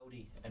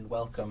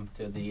welcome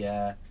to the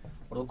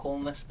what are we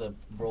calling this? The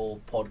Raw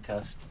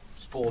Podcast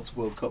Sports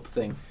World Cup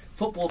thing.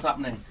 Football's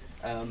happening.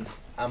 I'm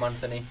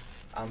Anthony.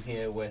 I'm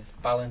here with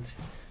Ballant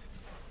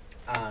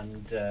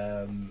and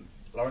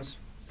Lawrence.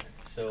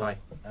 So hi.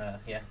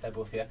 They're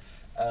both here.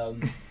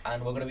 And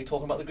we're going to be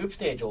talking about the group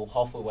stage, or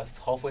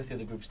halfway through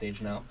the group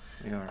stage now.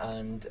 We are.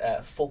 And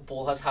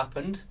football has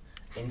happened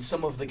in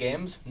some of the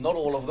games, not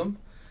all of them.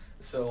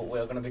 So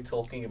we're going to be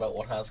talking about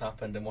what has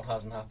happened and what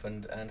hasn't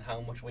happened, and how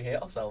much we hate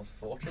ourselves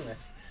for watching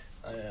this.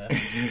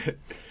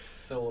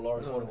 So,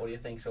 Lawrence, what do you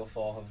think so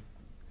far of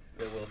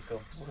the World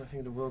Cups? What do I think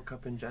of the World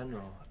Cup in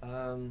general?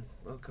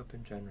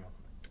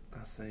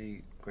 That's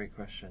a great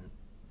question.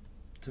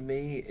 To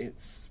me,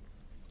 it's,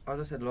 as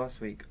I said last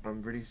week,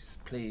 I'm really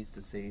pleased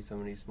to see some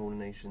of these smaller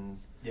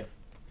nations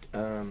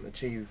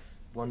achieve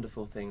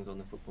wonderful things on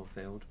the football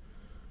field.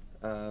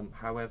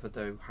 However,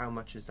 though, how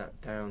much is that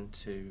down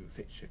to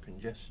fixture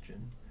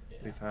congestion? Yeah.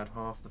 We've had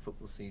half the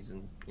football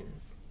season,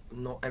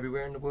 not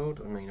everywhere in the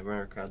world. I mean,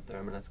 America had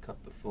their MLS Cup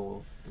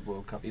before the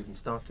World Cup even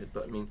started,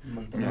 but I mean,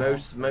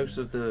 most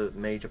of the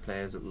major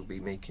players that will be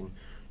making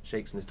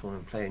shakes in this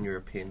tournament play in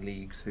European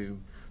leagues, who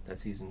their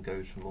season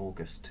goes from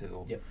August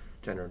till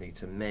generally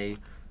to May,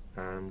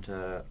 and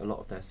a lot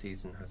of their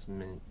season has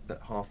meant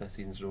that half their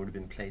seasons has already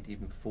been played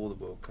even before the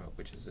World Cup,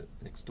 which is an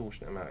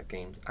extortionate amount of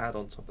games. Add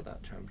on top of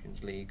that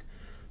Champions League,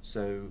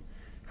 so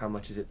how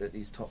much is it that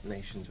these top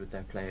nations with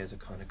their players are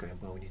kind of going,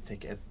 well, we need to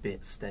take it a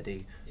bit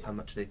steady? How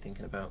much are they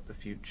thinking about the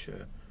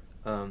future?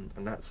 And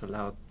that's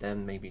allowed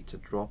them maybe to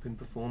drop in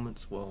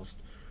performance, whilst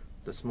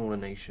the smaller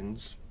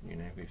nations,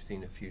 we've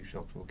seen a few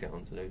shocks. We'll get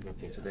onto those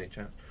in today's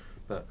chat,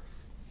 but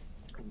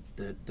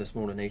the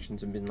smaller nations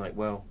have been like,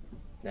 well,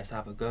 let's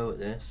have a go at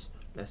this,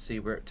 let's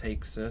see where it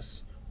takes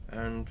us,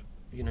 and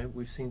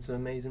we've seen some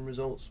amazing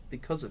results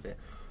because of it.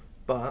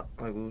 But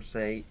I will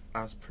say,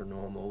 as per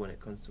normal, when it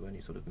comes to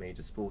any sort of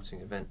major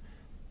sporting event,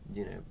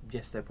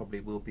 yes, there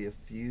probably will be a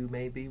few,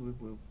 maybe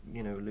we'll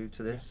allude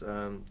to this,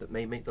 that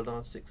may make the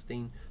last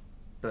 16,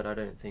 but I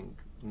don't think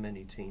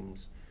many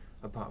teams,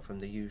 apart from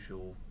the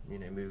usual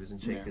movers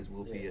and shakers,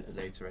 will be at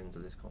the later ends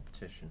of this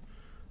competition.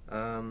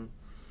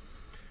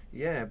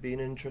 Been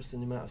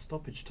interesting the amount of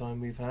stoppage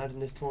time we've had in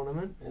this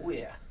tournament. Oh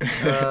yeah.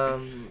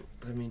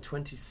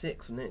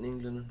 26, wasn't it, in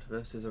England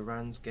versus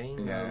Iran's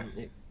game? Yeah.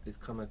 It's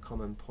come a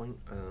common point.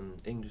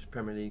 English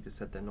Premier League has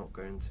said they're not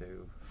going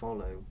to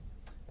follow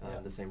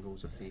the same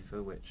rules of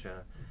FIFA, which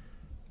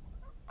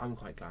I'm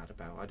quite glad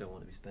about. I don't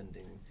want to be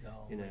spending,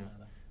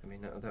 I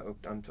mean,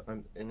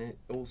 and it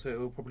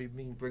will probably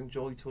bring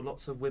joy to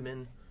lots of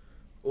women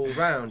all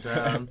round,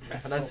 and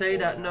I say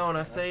that and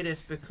I say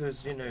this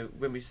because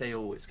when we say,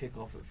 it's kick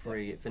off at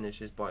 3, it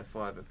finishes by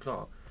 5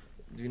 o'clock,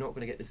 you're not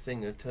going to get this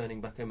thing of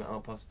turning back home at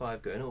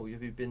 5:30 going, oh,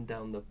 have you been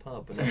down the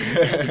pub,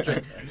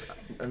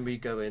 and we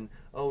go in,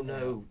 oh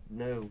no,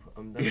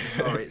 I'm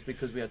sorry, it's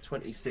because we had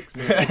 26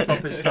 minutes of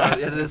stoppage time at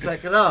the end of the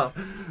second half,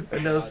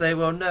 and they'll say,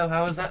 well, no,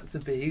 how is that to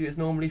be? It's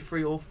normally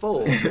 3 or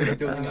 4. I don't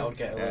think I would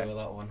get away with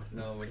that one.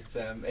 No, it's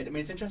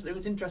it's interesting. It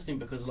was interesting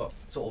because a lot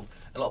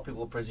of people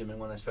were presuming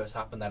when this first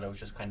happened that it was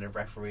just kind of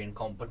referee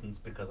incompetence,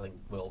 because I think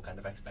we all kind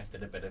of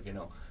expected a bit of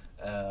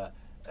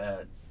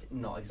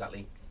not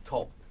exactly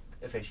top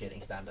officiating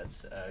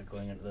standards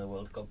going into the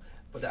World Cup.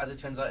 But as it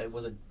turns out, it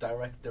was a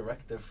direct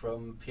directive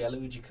from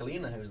Pierluigi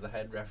Collina, who's the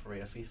head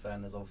referee of FIFA,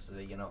 and is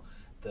obviously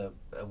the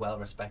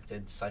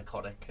well-respected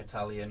psychotic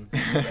Italian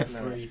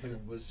referee who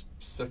was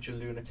such a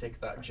lunatic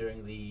that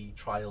during the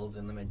trials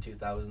in the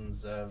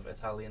mid-2000s of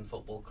Italian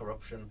football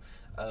corruption,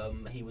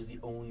 he was the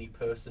only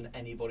person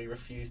anybody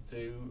refused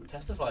to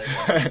testify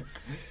against.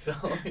 So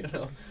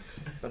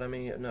But I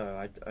mean, no,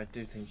 I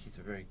do think he's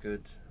a very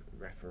good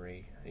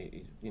referee.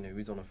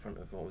 He's on the front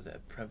of, what was it,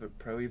 a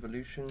Pro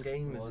Evolution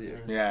game?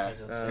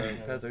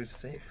 PES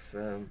 06.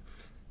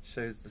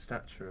 Shows the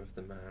stature of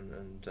the man,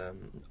 and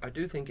I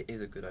do think it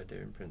is a good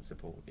idea in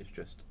principle. It's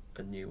just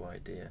a new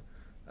idea,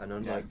 and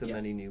unlike the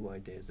many new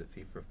ideas that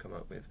FIFA have come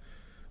up with,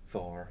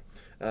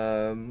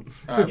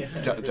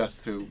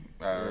 just to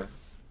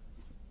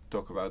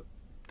talk about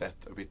that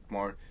a bit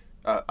more,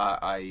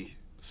 I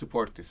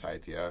support this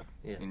idea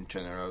in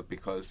general,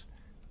 because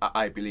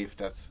I believe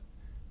that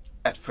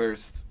at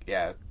first,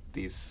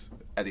 these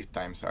edit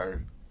times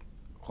are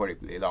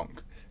horribly long,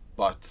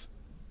 but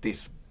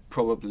this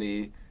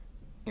probably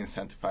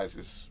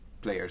incentivizes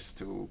players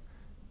to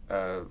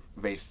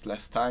waste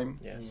less time.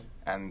 Yes.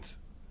 And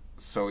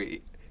so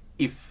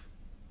if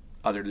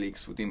other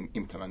leagues would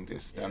implement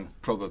this, then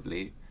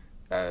probably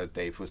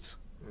they would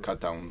cut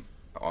down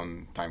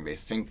on time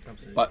wasting.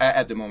 Absolutely. But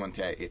at the moment,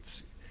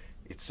 it's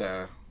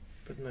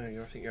But no,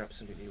 I think you're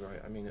absolutely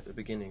right. I mean, at the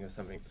beginning of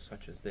something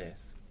such as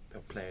this, the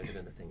players are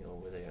going to think,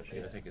 oh, are they actually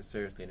going to take it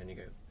seriously? And then you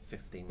go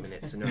 15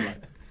 minutes and they're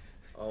like,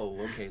 oh,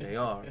 okay, they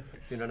are.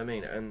 You know what I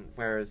mean? And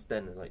whereas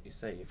then, like you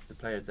say, if the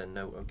players then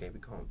know, okay, we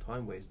can't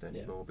time waste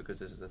anymore because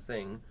this is a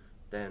thing,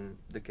 then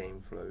the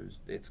game flows,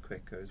 it's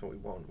quicker, it's what we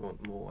want. We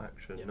want more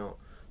action, not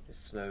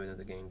It's slower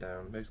the game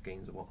down. Most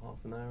games are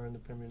half an hour in the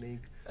Premier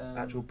League.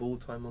 Actual ball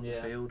time on the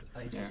field.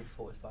 I think it's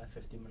 45,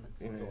 50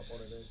 minutes.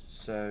 What it is.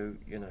 So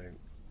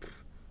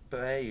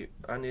but hey,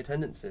 and the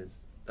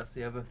attendances. That's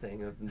the other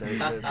thing I've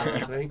noticed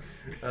last week.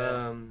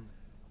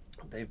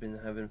 They've been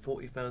having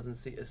 40,000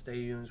 seater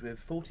stadiums with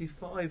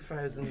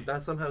 45,000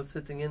 that's somehow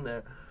sitting in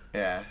there.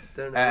 Yeah,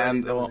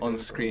 and on the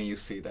screen you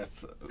see that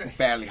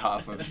barely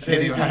half of the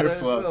stadium are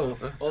full.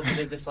 Also,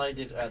 they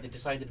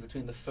decided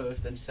between the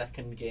first and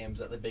second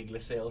games at the big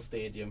Lusail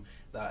Stadium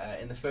that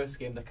in the first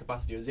game the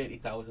capacity was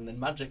 80,000, and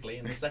magically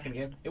in the second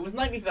game it was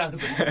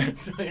 90,000.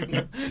 So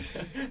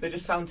they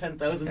just found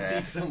 10,000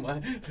 seats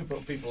somewhere to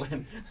put people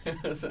in.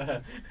 It's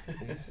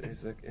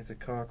a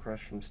car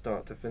crash from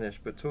start to finish.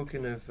 But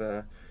talking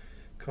of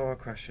car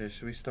crashes,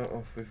 should we start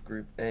off with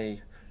Group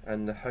A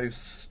and the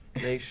host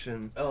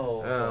nation?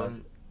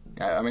 God.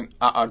 Yeah, I mean,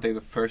 are they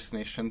the first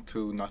nation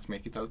to not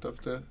make it out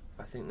of the?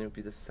 I think they would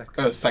be the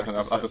second. Second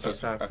of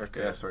South Africa.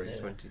 Yeah, sorry.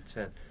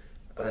 2010.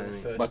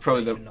 But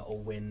probably the not a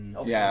win.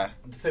 Obviously,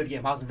 the third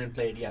game hasn't been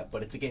played yet,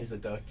 but it's against the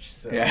Dutch.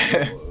 So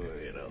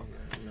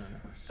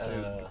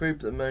So group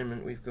at the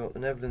moment, we've got the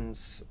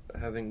Netherlands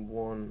having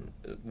won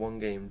one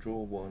game, draw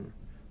one,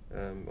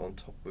 on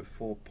top with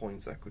 4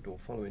 points. Ecuador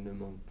following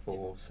them on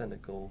 4.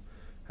 Senegal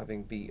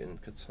having beaten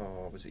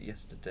Qatar, was it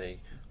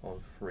yesterday, on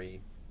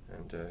 3,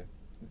 and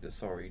the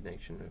sorry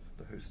nation of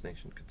the host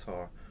nation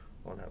Qatar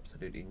on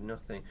absolutely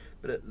nothing.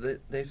 But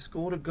they've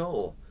scored a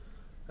goal.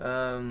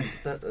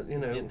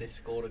 They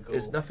scored a goal.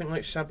 It's nothing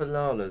like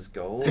Shabalala's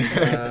goal.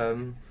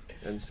 And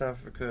South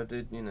Africa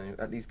did,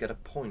 at least get a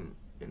point.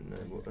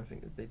 I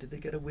think did they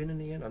get a win in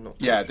the end? I'm not.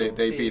 Yeah, sure.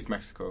 they beat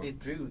Mexico. They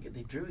drew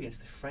against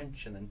the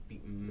French and then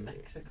beat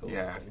Mexico.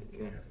 Yeah. I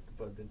think.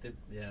 But they did.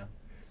 Yeah.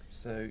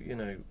 So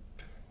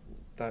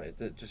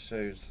that just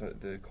shows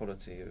the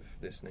quality of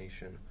this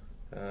nation,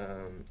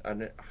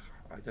 and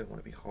I don't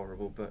want to be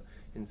horrible, but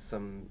in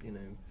some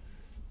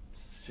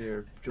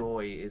sheer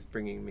joy is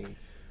bringing me.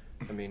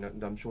 I mean,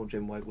 I'm sure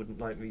Jim White wouldn't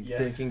like me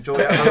taking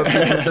joy out of other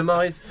people's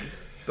demise,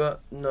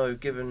 but no,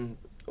 given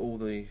all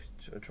the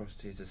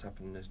atrocities that's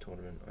happened in this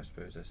tournament, I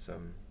suppose there's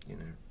some,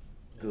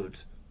 good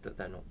that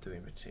they're not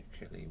doing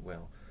particularly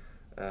well.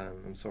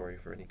 I'm sorry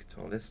for any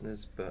Qatar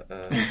listeners, but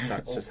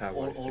that's just how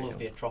I feel. All of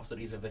the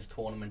atrocities of this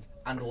tournament,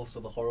 and also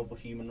the horrible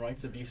human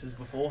rights abuses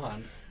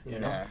beforehand.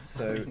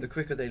 So the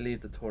quicker they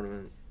leave the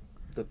tournament,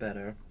 the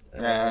better.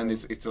 And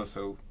it's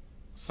also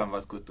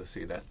somewhat good to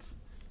see that,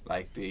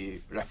 like,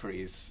 the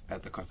referees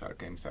at the Qatar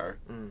games are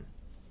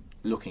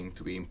looking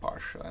to be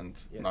impartial and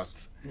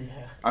not.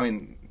 Yeah. I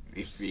mean,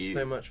 if we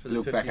so much for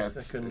look the back at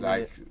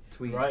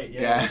tweet, right?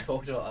 Yeah, we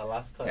talked about that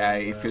last time. Yeah,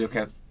 if you look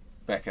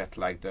back at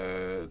like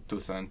the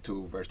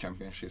 2002 World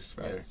Championships,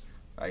 where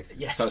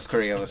South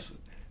Korea was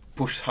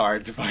pushed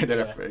hard by the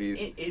referees.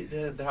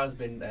 There has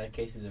been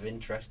cases of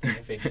interesting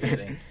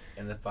officiating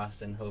in the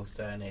past in host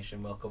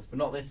nation World Cups, but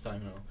not this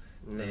time.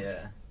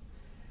 No.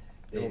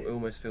 It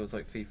almost feels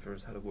like FIFA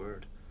has had a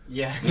word.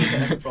 Yeah,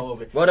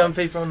 probably. Well done,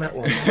 FIFA, on that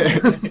one.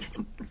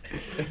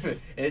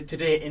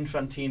 Today,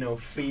 Infantino,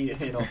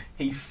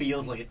 he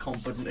feels like a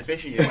competent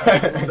official.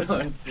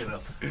 So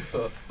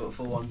it's, but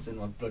for once in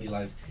my bloody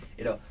lives,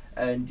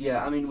 And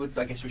I mean,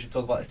 I guess we should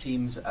talk about the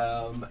teams.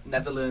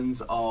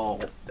 Netherlands are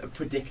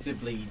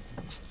predictably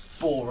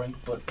boring,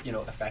 but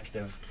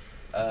effective.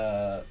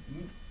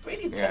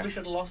 Really, probably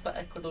should have lost that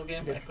Ecuador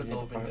game. But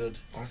Ecuador have been good.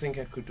 I think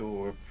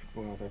Ecuador,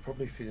 they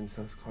probably feel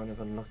themselves kind of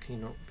unlucky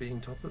not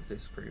being top of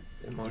this group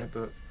in my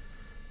book.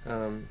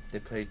 They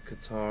played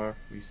Qatar.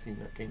 We've seen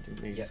that game,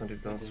 didn't we? Sunday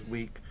last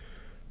week.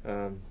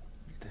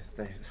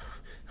 They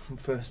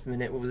first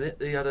minute, what was it?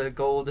 They had a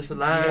goal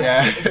disallowed.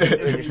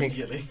 And you think,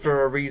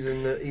 for a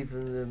reason that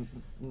even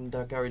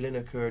Gary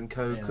Lineker and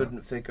co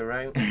couldn't figure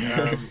out.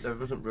 There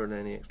wasn't really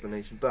any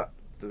explanation, but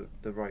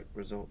the right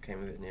result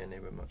came of it in the end. They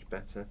were much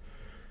better.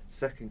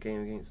 Second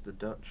game against the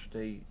Dutch,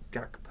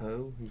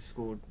 Gakpo, who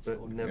scored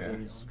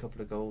Netherlands a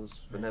couple of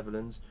goals for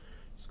Netherlands,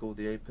 scored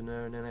the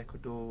opener, and then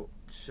Ecuador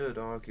should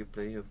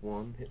arguably have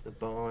won, hit the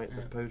bar, hit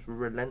the post, were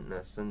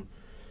relentless, and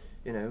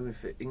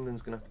if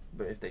England's going to,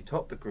 but if they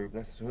top the group,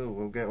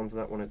 we'll get onto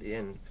that one at the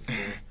end, because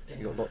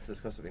we've got lots to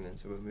discuss with England,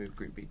 so we'll move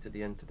Group B to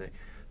the end today.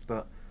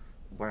 But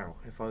wow,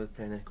 if I was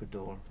playing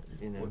Ecuador,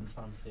 wouldn't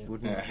fancy it.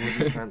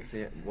 Wouldn't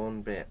fancy it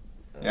one bit.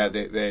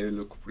 They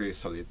look really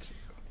solid.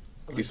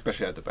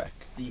 Especially at the back.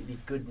 The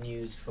good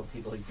news for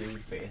people who do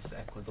face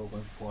Ecuador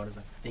going forward is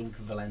I think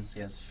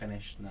Valencia's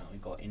finished now. He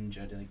got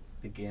injured in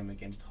the game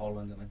against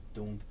Holland, and I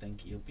don't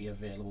think he'll be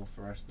available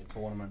for the rest of the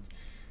tournament.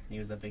 He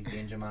was the big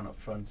danger man up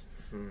front.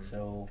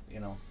 So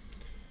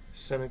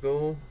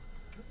Senegal,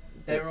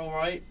 they're all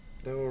right.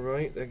 They're all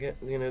right.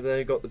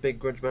 They got the big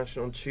grudge match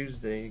on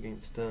Tuesday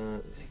against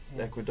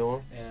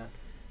Ecuador.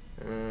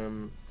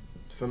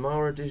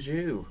 Famara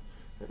Diédhiou,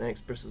 an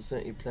ex-Bristol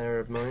City player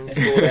of mine,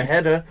 scored a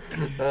header.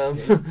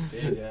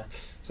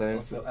 So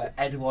also,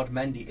 Edouard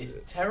Mendy is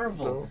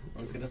terrible.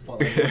 I'm just going to point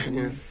that out.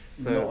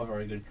 Yes, not a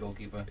very good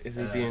goalkeeper. Is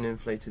he being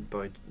inflated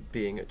by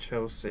being at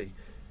Chelsea?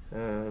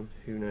 Who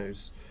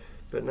knows?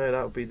 But no,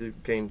 that would be the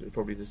game that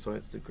probably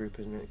decides the group,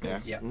 isn't it?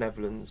 'Cause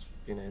Netherlands,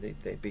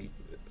 they beat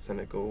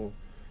Senegal,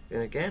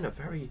 and again a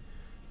very,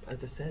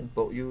 as I said,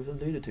 but you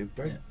alluded to,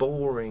 very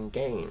boring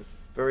game.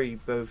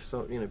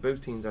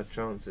 Both teams had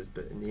chances,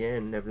 but in the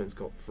end, Netherlands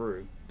got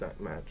through that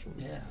match.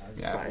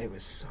 And it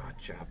was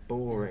such a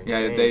boring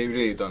game. They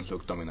really don't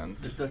look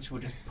dominant. The Dutch were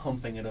just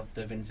pumping it up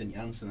to Vincent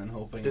Janssen and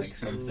hoping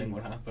something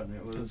would happen.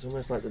 It's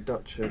almost like the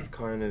Dutch have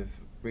kind of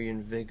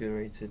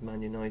reinvigorated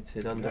Man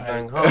United under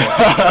Van Gaal.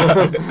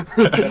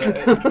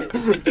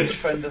 A Dutch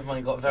friend of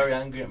mine got very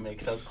angry at me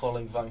because I was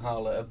calling Van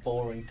Gaal a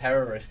boring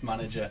terrorist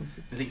manager.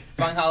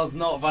 Van Gaal's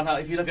not Van Gaal.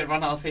 If you look at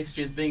Van Gaal's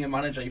history as being a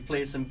manager, he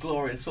plays some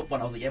glorious football.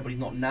 And I was like, yeah, but he's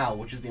not now,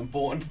 which is the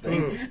important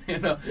thing.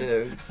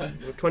 The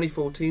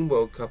 2014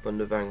 World Cup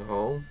under Van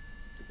Gaal,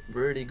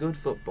 really good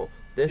football.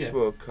 This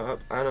World Cup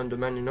and under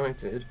Man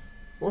United,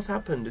 what's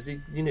happened? Has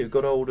he,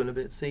 got old and a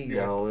bit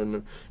senile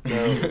and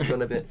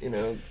gone a bit,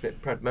 a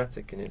bit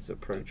pragmatic in his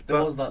approach?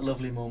 There was that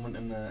lovely moment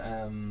in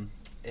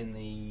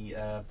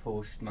the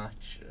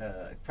post-match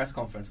press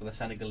conference with a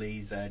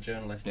Senegalese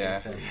journalist who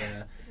said,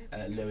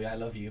 "Louis, I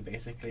love you."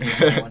 Basically,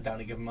 I went down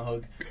to give him a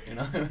hug.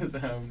 It was,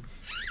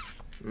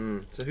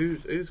 So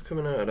who's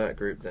coming out of that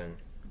group then?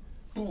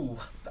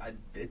 I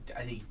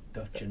think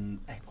Dutch and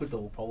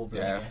Ecuador probably.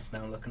 I guess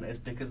now looking at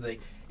it, because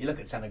you look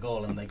at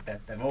Senegal and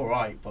they're all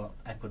right, but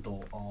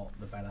Ecuador are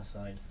the better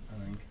side, I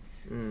think.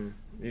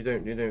 You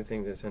don't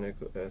think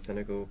that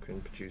Senegal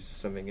can produce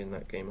something in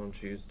that game on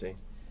Tuesday?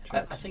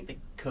 I think they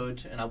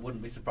could, and I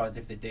wouldn't be surprised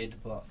if they did.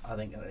 But I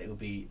think it would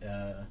be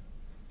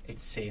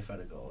it's safer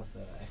to go with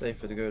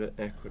safer to go to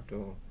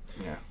Ecuador.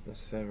 Yeah,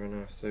 that's fair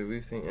enough. So we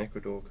think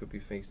Ecuador could be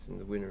facing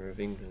the winner of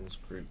England's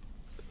group.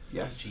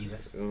 Yes. Oh,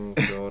 Jesus. Oh,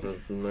 God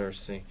of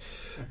mercy.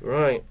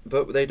 Right,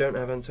 but they don't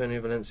have Antonio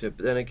Valencia.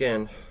 But then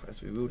again,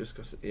 as we will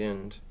discuss at the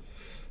end,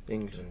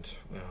 England,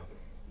 well.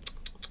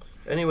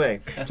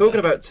 Anyway,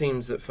 talking about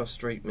teams that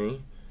frustrate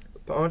me,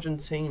 but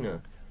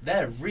Argentina.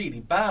 They're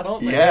really bad,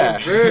 aren't they? Yeah.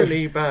 They're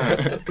really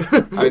bad.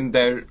 I mean,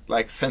 their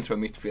central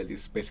midfield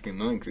is basically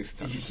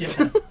non-existent.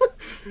 Yeah.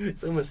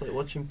 It's almost like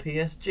watching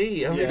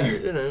PSG. I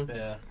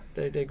mean,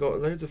 they got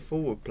loads of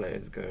forward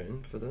players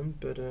going for them,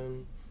 but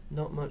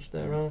not much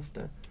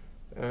thereafter.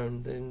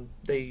 And then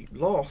they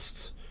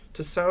lost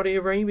to Saudi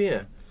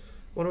Arabia.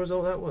 What a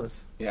result that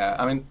was. Yeah,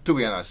 I mean, to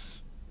be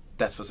honest,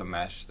 that was a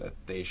match that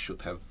they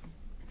should have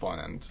won,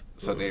 and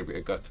so they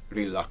got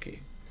really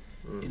lucky.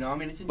 I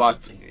mean, it's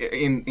interesting. But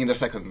in the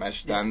second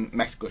match, then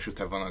Mexico should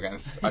have won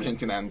against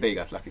Argentina, and they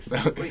got lucky. So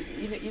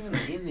even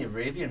in the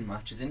Arabian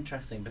match is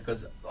interesting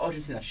because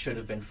Argentina should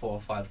have been 4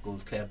 or 5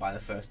 goals clear by the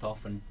first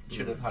half and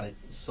should have had it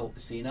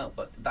seen out.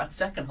 But that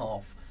second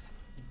half,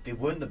 they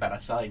weren't the better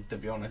side, to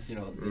be honest.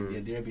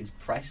 The Arabians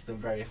pressed them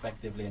very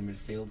effectively in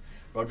midfield.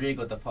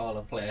 Rodrigo de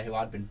Paula, player who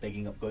I'd been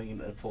bigging up going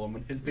into the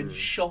tournament, has been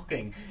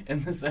shocking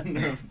in the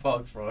centre of the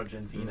park for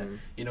Argentina.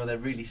 They're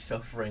really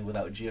suffering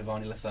without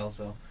Giovanni Lo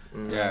Celso.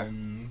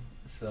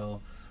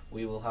 So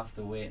we will have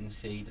to wait and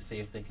see to see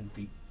if they can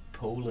beat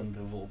Poland,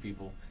 of all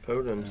people.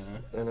 Poland.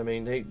 And I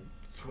mean,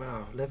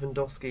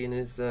 Lewandowski in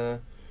his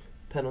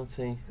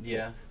penalty.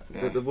 Yeah.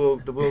 But the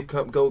World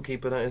Cup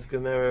goalkeeper, that is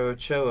Guillermo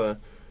Ochoa,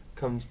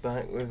 comes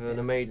back with an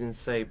amazing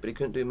save, but he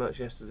couldn't do much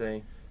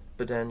yesterday.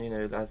 But then,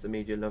 as the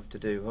media love to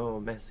do,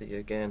 Messi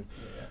again.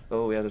 Yeah.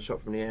 Oh, he had a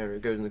shot from the area,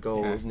 it goes in the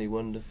goal, isn't he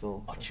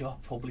wonderful? Ochoa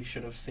probably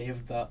should have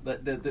saved that.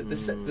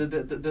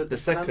 The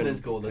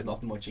second goal, there's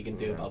not much he can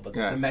do about, but the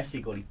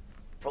Messi goal, he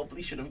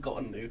probably should have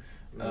gotten to.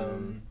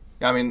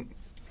 I mean,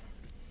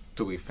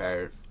 to be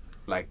fair,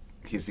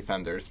 his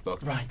defenders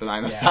blocked the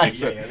line of sight,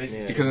 so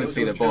he couldn't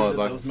see the ball.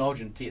 There was an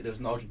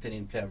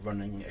Argentinian player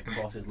running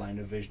across his line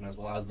of vision as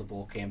well as the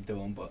ball came to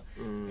him, but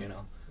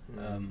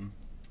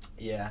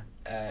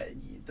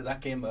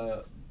that game,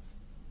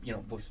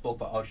 we spoke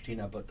about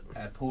Argentina, but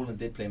Poland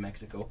did play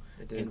Mexico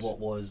in what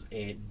was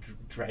a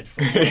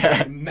dreadful,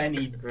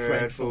 many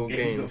dreadful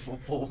games of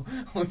football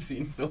we've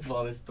seen so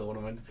far this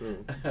tournament.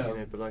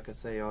 But like I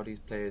say, are these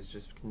players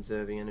just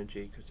conserving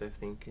energy because they're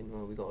thinking,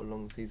 well, we got a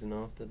long season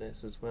after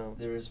this as well?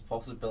 There is a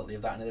possibility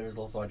of that, and there is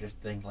also, I just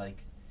think,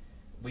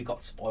 we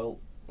got spoiled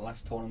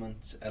last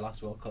tournament,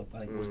 last World Cup. I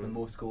think it was the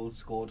most goals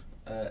scored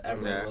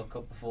ever in a World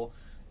Cup before,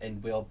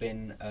 and we have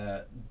been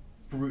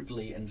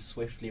brutally and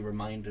swiftly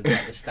reminded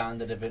that the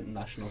standard of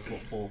international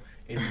football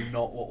is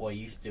not what we're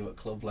used to at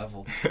club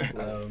level.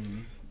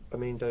 I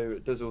mean, though,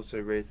 it does also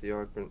raise the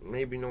argument,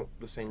 maybe not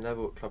the same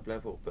level at club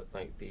level, but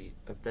the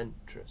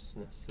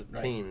adventurousness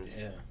of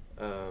teams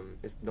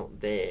is not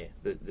there.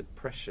 The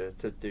pressure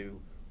to do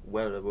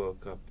well at the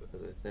World Cup,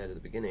 as I said at the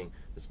beginning,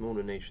 the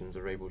smaller nations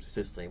are able to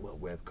just say, well,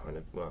 we're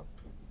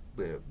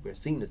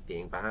seen as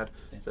being bad,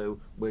 so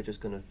we're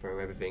just going to throw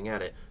everything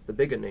at it. The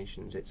bigger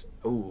nations, it's,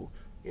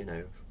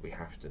 we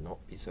have to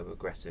not be so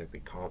aggressive, we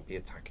can't be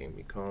attacking,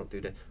 we can't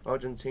do that.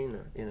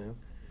 Argentina,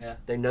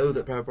 they know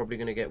that they're probably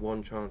going to get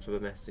one chance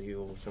with a Messi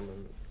or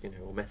someone,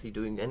 or Messi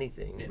doing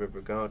anything,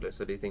 regardless,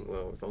 so they think,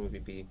 well, as long as we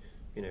be,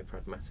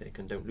 pragmatic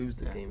and don't lose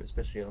the game,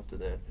 especially after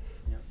their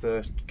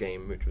first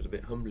game, which was a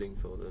bit humbling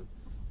for them.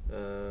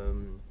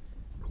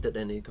 that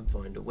then they can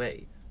find a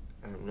way.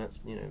 And that's,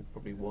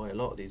 probably why a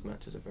lot of these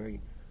matches are very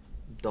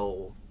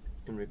dull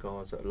in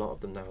regards that a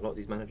lot of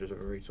these managers are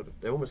very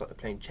they're almost like they're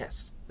playing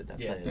chess with their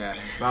players. Yeah.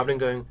 Rather than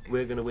going,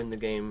 we're going to win the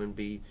game and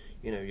be,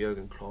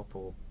 Jurgen Klopp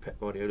or Pep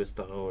Guardiola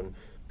style and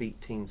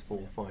beat teams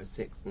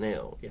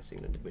 4-5-6-0. Yes,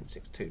 England did win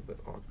 6-2,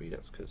 but arguably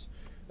that's because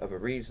of other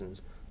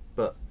reasons.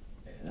 But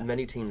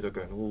many teams are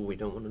going, we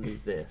don't want to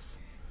lose this.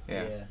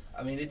 Yeah.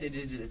 I mean, it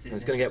is. It's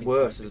going to get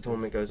worse as the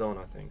tournament goes on,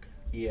 I think.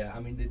 Yeah, I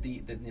mean,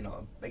 the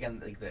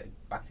again,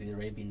 back to the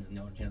Arabians, and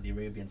the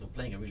Arabians were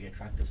playing a really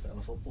attractive style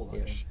of football.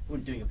 Yes. They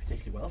weren't doing it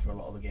particularly well for a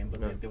lot of the game,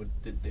 but they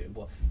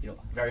were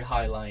very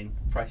high line,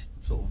 pressed,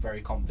 sort of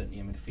very competent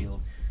in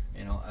midfield.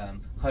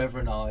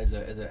 However, now as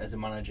a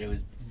manager who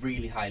is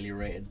really highly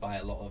rated by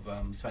a lot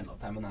of spent a lot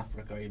of time in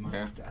Africa. He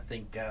managed, I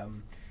think.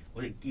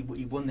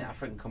 He won the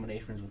African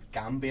combinations with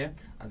Gambia,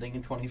 I think,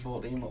 in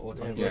 2014 or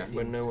 2016.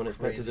 When no one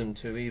expected him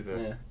to either.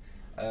 Yeah.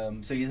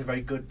 So he's a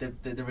very good.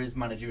 There is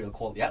managerial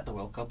quality at the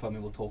World Cup. I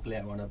mean, we'll talk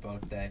later on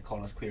about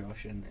Carlos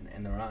Queiroz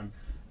in Iran.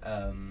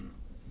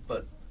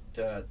 But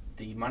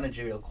the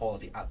managerial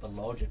quality at the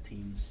larger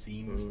teams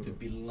seems to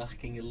be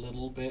lacking a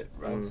little bit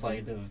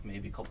outside of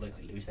maybe a couple like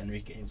Luis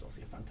Enrique, who's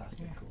obviously a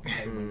fantastic coach.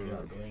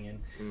 Going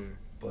in,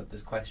 but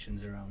there's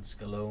questions around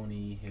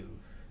Scaloni,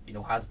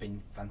 who has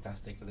been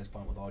fantastic to this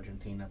point with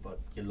Argentina. But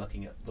you're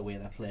looking at the way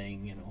they're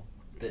playing,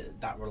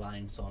 that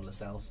reliance on Lo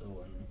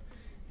Celso, and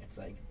it's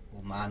like,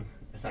 well, man,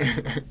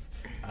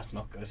 that's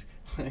not good.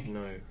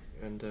 No,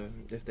 and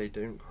if they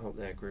don't help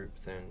their group,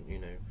 then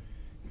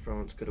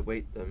France could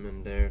await them,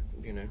 and they're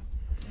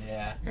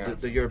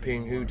the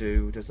European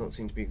hoodoo does not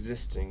seem to be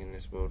existing in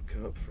this World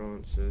Cup.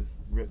 France have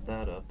ripped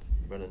that up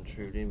well and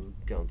truly. We'll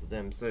get on to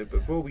them. So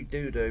before we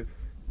do though,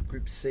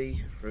 Group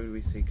C, who do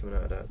we see coming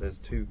out of that? There's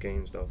 2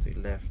 games obviously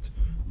left.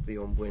 Be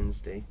on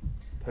Wednesday: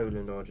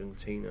 Poland,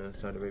 Argentina,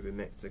 Saudi Arabia,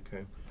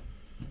 Mexico.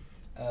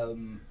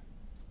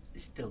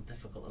 It's still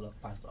difficult to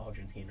look past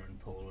Argentina and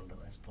Poland at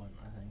this point,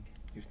 I think.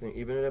 You think,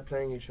 even though they're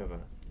playing each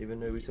other, even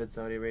though we said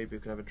Saudi Arabia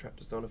could have a trap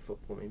to start a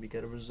football, maybe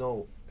get a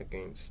result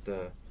against,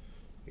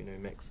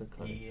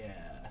 Mexico?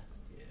 Yeah.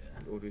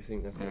 Or do you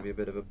think that's going to be a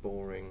bit of a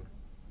boring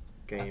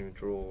game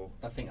draw?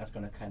 I think that's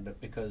going to kind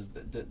of, because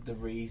the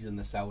reason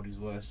the Saudis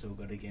were so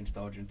good against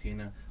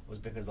Argentina was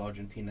because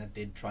Argentina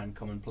did try and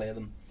come and play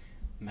them.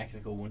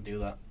 Mexico won't do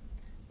that.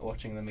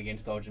 Watching them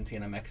against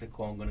Argentina,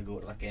 Mexico aren't going to go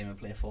to that game and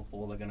play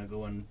football. They're going to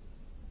go and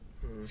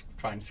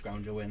try and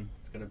scrounge a win.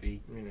 It's going to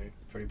be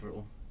pretty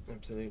brutal.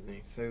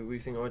 Absolutely. So we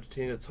think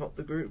Argentina top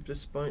the group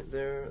despite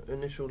their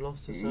initial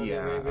loss to Saudi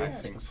Arabia? I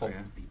think so.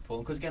 Beat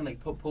Poland, because again,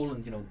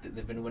 Poland,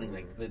 they've been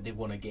winning, they've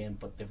won a game,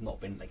 but they've not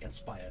been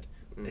inspired.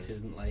 This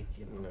isn't like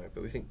No,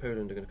 but we think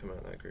Poland are going to come out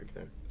of that group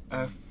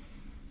then.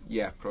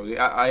 Yeah, probably.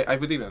 I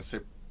would even say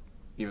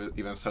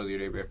even Saudi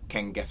Arabia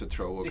can get a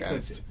draw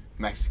against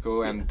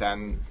Mexico, and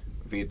then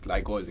with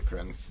goal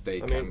difference they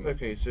can.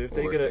 Okay, so if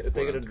they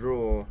get a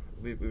draw,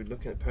 we're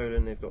looking at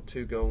Poland. They've got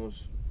 2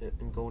 goals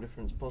in goal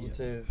difference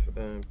positive,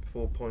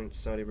 4 points.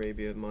 Saudi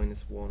Arabia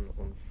 -1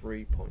 on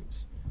 3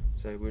 points.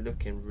 So we're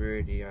looking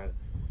really at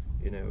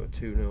a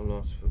 2-0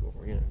 loss for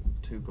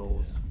 2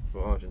 goals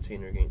for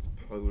Argentina against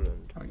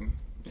Poland.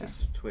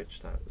 Just twitch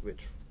that,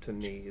 which to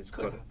me is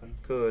could happen.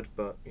 Could,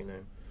 but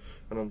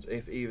and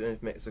even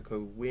if Mexico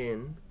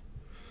win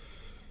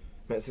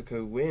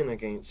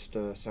against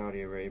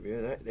Saudi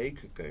Arabia, they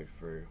could go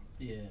through.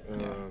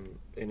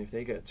 And if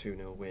they get a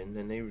 2-0 win,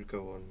 then they would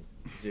go on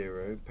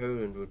 0.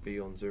 Poland would be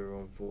on 0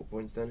 on 4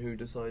 points. Then who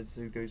decides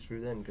who goes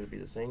through then? Could it be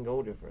the same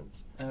goal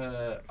difference?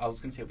 I was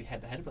going to say it'll be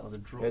head-to-head, but it was a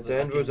draw.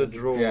 Head-to-head was a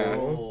draw.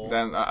 Yeah.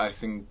 Then I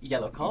think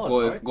yellow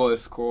cards, goal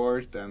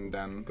scored, and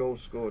then goal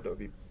scored. That would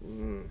be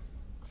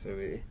so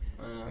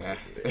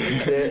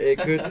it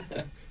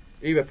could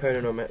either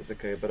Poland or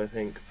Mexico. But I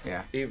think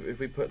if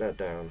we put that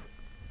down,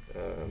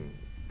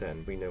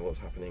 then we know what's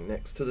happening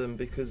next to them,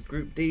 because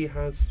Group D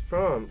has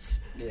France,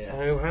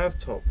 who have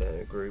topped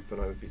their group, and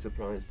I would be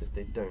surprised if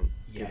they don't.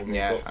 Given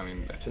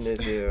they've got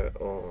Tunisia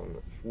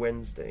on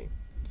Wednesday.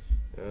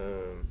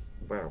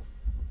 Wow,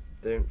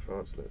 don't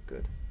France look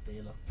good?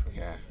 They look pretty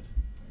good.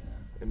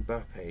 Yeah.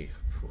 Mbappe,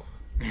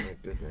 my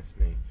goodness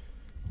me.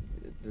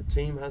 The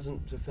team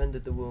hasn't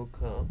defended the World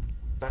Cup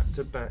back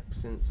to back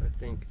since I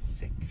think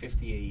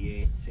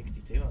 58,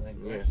 62. I think.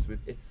 Yes,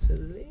 with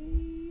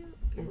Italy.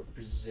 It was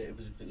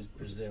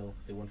Brazil.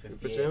 They won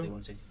 58. They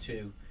won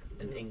 62.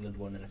 Then England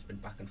won, and it's been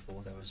back and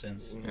forth ever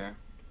since. Yeah.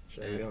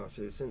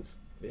 So since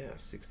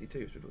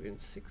 62. So we're in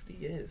 60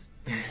 years.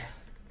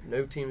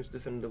 No teams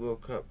defended the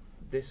World Cup.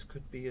 This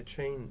could be a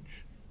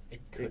change.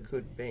 It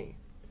could be.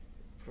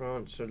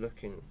 France are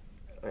looking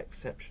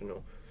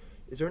exceptional.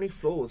 Is there any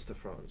flaws to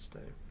France,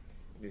 though?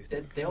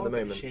 They for the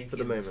moment.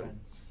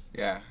 Defense.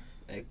 Yeah.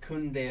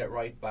 Koundé at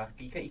right back.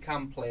 He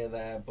can play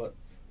there, but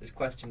there's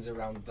questions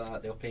around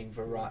that. They were playing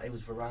Varane. It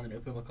was Varane and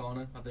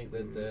Upamecano, I think,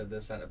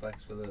 the centre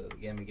backs for the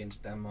game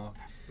against Denmark.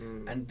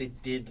 And they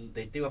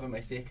do have a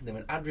mistake in them.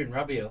 And Adrien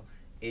Rabiot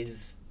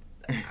is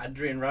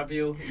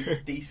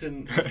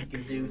decent. He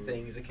can do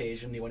things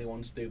occasionally when he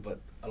wants to, but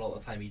a lot of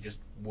the time he just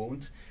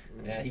won't.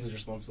 He was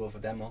responsible for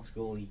Denmark's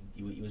goal.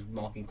 He was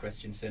marking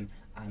Christensen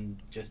and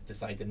just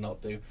decided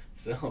not to.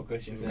 So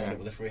Christensen ended up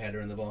with a free header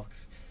in the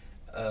box.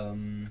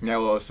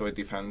 Well, also a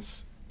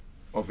defense.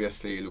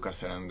 Obviously, Lucas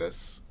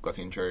Hernandez got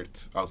injured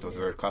out of the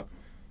World Cup,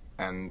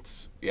 and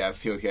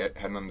Theo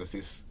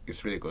Hernandez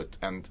is really good,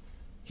 and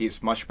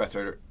he's much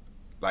better,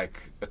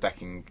 like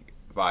attacking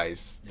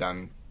wise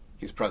than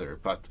his brother,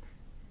 but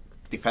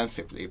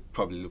defensively,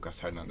 probably Lucas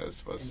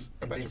Hernandez was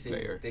a better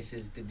player. This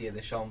is Didier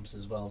Deschamps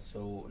as well,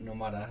 so no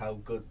matter how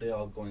good they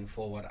are going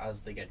forward, as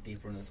they get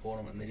deeper in the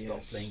tournament and they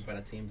start playing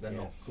better teams, they're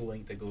not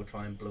going to go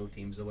try and blow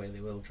teams away.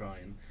 They will try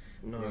and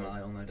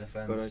rely on their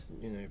defence.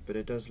 But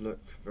it does look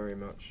very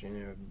much,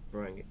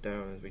 writing it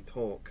down as we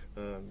talk,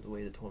 the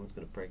way the tournament's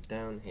going to break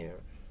down here.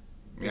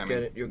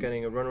 You're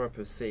getting a runner-up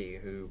of C,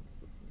 who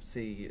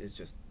C is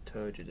just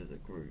turgid as a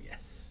group.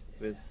 Yes.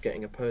 With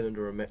getting a Poland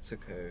or a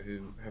Mexico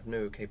who have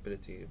no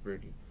capability of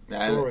really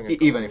scoring.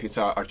 Even if it's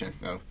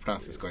Argentina,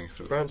 France is going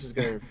through. France is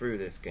going through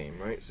this game,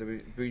 right? So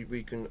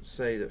we can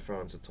say that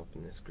France are top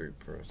in this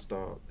group for a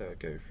start. They'll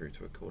go through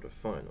to a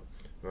quarter-final,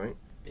 right?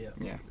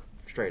 Yeah.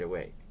 Straight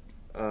away.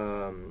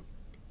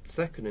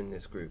 Second in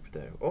this group,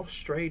 though,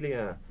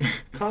 Australia.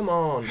 Come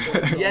on.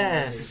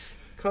 Yes.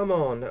 Come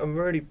on. I'm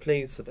really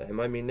pleased for them.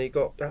 I mean, they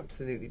got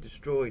absolutely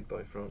destroyed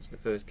by France in the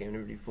first game. They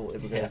really thought they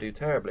were going to do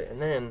terribly.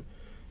 And then,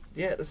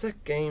 the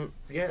second game,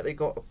 they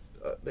got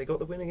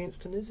the win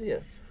against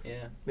Tunisia.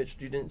 Yeah. Which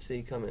you didn't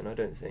see coming, I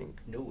don't think.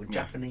 No,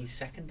 Japanese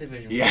second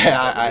division.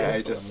 Yeah,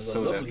 I just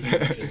saw that. Lovely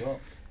finish as well.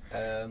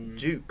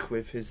 Duke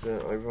with his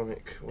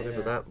ironic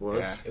whatever that was.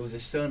 Yeah. It was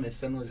his son. His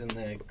son was in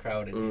the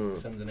crowd. It's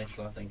his son's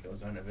initial, I think it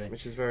was meant to be.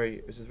 Which is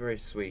very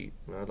sweet.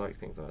 I like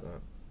things like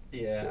that.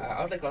 Yeah,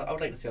 I would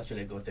like to see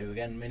Australia go through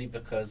again, mainly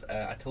because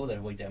I told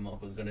everybody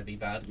Denmark was going to be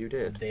bad. You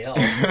did. They are,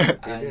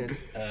 and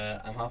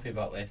I'm happy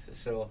about this.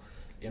 So,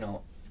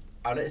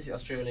 I'd like to see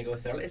Australia go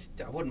through.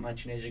 I wouldn't mind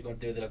Tunisia going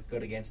through. They looked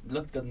good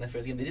in their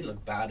first game. They didn't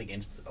look bad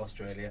against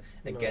Australia.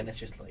 Again, it's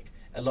just like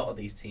a lot of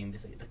these teams.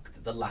 It's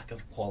like the lack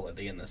of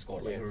quality in the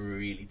squad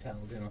really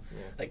tells.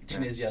 Like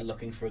Tunisia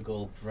looking for a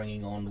goal,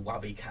 bringing on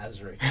Wabi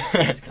Kazri.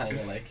 It's kind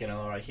of like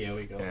all right, here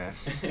we go. Yeah.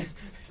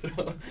 So,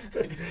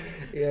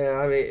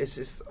 I mean, it's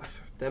just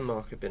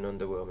Denmark have been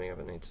underwhelming,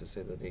 haven't they, to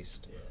say the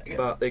least. Yeah.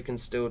 But they can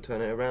still turn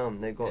it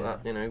around. They've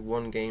got that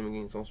one game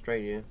against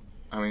Australia.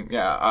 I mean,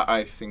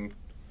 I think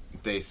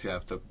they still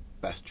have the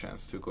best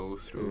chance to go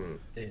through,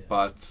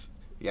 but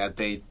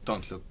they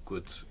don't look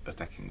good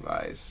attacking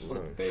wise.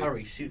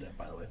 Harry Souttar,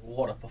 by the way,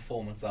 what a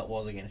performance that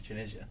was against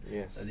Tunisia.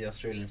 Yes, the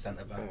Australian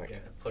centre back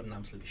put an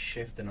absolute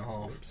shift and a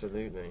half.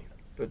 Absolutely.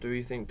 But do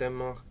you think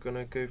Denmark are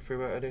gonna go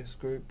through out of this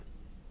group?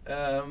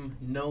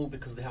 No,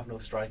 because they have no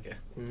striker.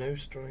 No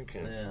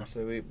striker. Yeah.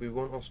 So we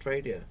want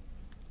Australia.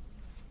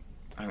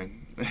 I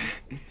mean,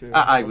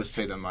 I would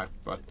say Denmark,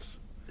 but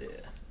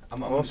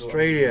I'm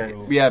Australia.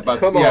 But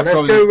come on,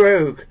 let's go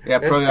rogue. Yeah,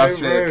 probably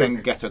Australia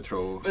can get a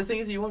throw. But the thing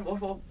is, you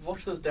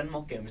watch those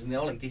Denmark games, and they're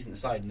all like decent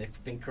side, and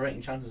they've been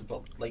creating chances.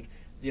 But they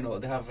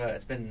have.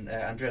 It's been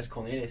Andreas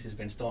Cornelius who's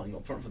been starting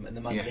up front for them, and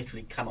the man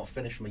literally cannot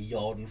finish from a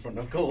yard in front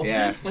of goal.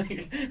 Yeah.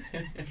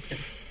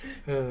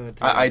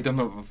 I don't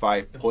know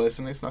why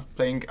Poulsen is not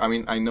playing. I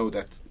mean, I know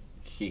that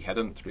he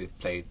hadn't really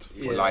played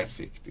for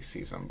Leipzig this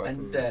season, but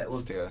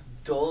still.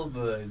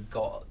 Dolberg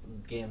got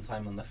game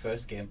time on the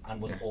first game and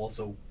was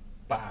also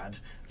bad,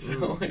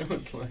 so it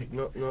was like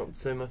not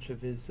so much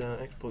of his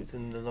exploits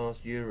in the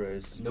last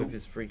Euros with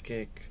his free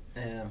kick.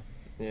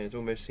 It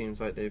almost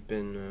seems like they've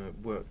been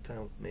worked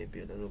out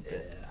maybe a little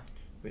bit,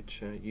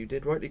 which you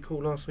did rightly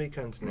call last week,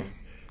 Anthony.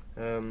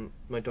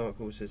 My dark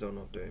horses are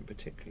not doing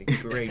particularly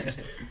great,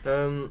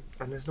 and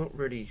there's not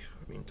really,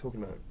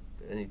 talking about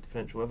any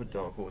potential other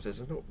dark horses,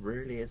 there's not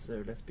really, is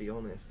there? Let's be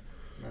honest.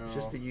 No. It's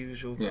just the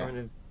usual kind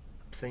of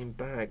same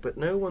bag, but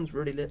no one's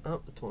really lit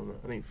up the tournament.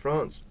 I mean,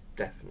 France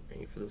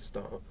definitely for the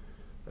start.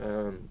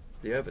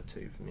 The other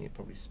two for me are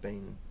probably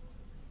Spain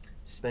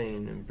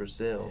and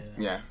Brazil.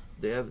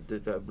 They've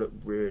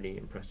looked really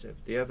impressive.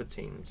 The other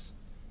teams,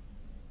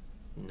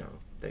 no,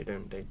 they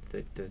don't.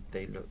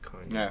 They look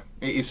kind of.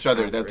 It's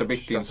rather that the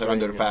big teams are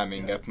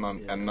underwhelming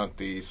and not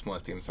the small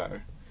teams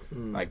are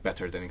like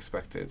better than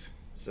expected.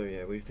 So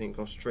we think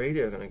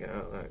Australia are going to get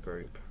out of that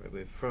group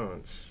with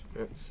France.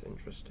 That's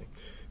interesting.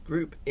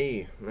 Group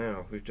E.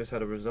 Now we've just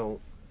had a result.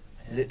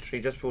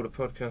 Literally just before the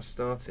podcast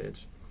started,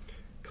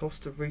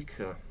 Costa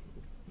Rica,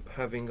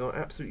 having got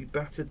absolutely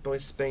battered by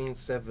Spain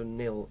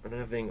 7-0,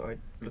 and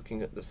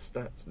looking at the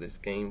stats of this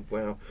game,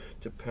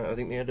 Japan, I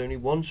think they had only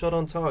one shot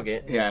on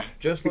target. Yeah.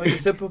 Just like a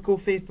typical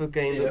FIFA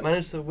game that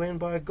managed to win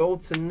by a goal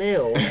to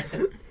nil.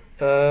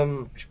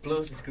 Which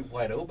blows this group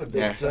wide open.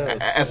 Yeah.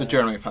 As a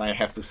German fan, I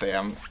have to say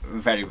I'm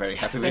very, very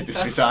happy with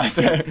this result.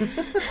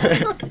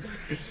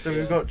 So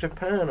we've got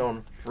Japan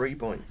on 3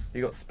 points.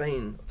 You've got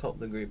Spain atop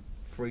the group,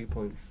 3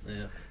 points.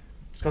 Yeah.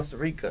 Costa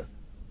Rica,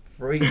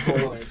 3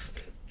 points.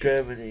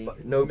 Germany,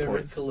 no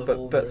points.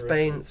 But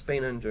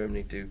Spain and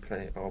Germany do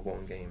play our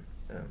one game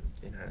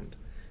in hand.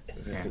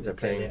 Since they're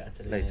playing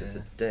later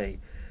today.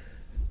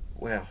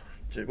 Well,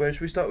 Well,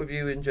 should we start with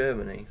you in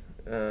Germany?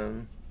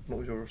 What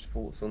was your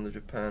thoughts on the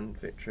Japan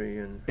victory,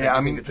 and how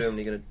do you think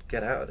Germany going to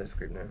get out of this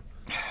group now?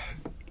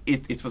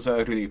 It was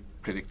a really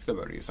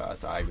predictable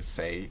result, I would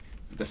say.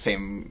 The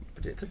same...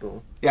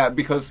 Predictable? Yeah,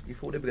 because... You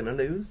thought they were going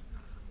to lose?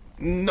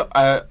 No,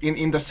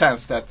 in the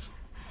sense that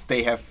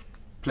they have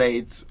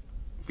played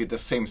with the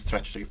same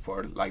strategy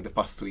for like the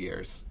past 2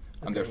 years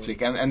under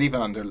Flick and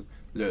even under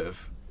Löw.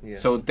 Yeah.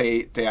 So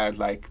they are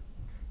like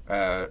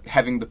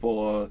having the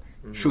ball,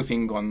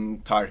 shooting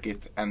on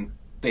target, and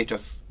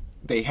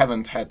they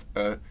haven't had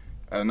a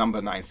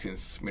number 9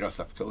 since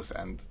Miroslav Klose,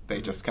 and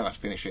they just cannot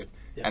finish it.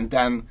 Yeah. And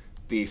then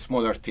the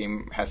smaller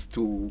team has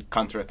 2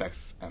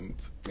 counterattacks and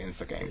wins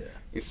the game. Yeah.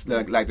 It's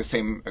like the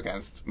same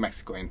against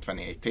Mexico in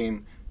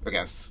 2018,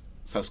 against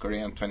South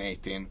Korea in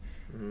 2018,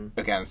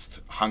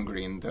 against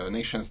Hungary in the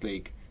Nations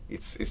League.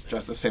 It's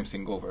just the same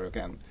thing over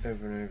again.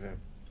 Over and over.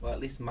 Well, at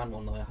least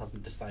Manuel Neuer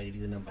hasn't decided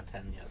he's a number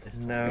 10 yet this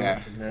time.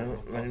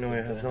 No, Manuel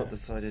Neuer has not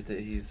decided that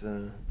he's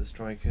the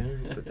striker.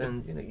 But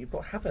then, you've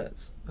got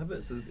Havertz.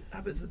 Havertz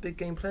is a big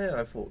game player,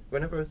 I thought.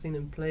 Whenever I've seen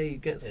him play, he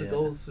gets the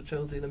goals for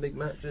Chelsea in the big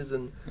matches,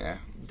 and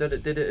did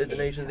it at the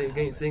Nations League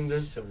against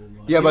England. So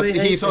but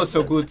he's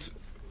also good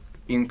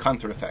in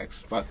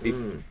counter-attacks. But if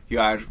you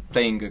are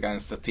playing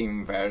against a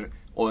team where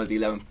all the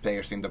 11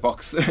 players in the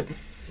box...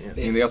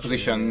 in the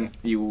opposition,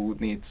 you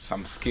need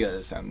some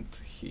skills, and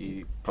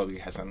he probably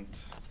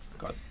hasn't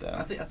got that.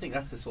 I think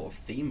that's the sort of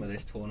theme of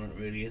this tournament,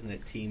 really, isn't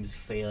it? Teams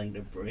failing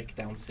to break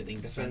down sitting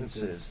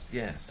defences.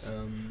 Yes.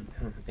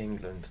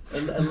 England.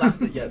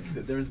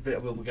 There is a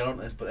bit. We'll get on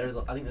to this, but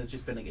I think there's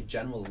just been like a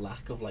general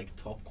lack of like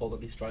top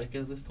quality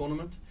strikers this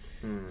tournament.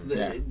 So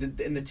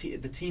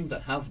the teams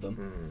that have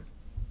them,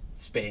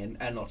 Spain,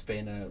 not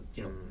Spain,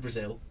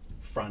 Brazil,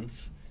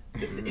 France.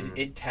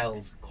 It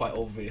tells quite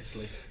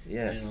obviously.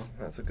 Yes,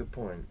 that's a good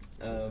point.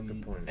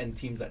 And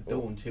teams that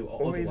don't, who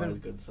are otherwise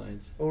good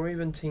sides. Or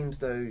even teams,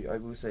 though, I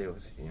will say,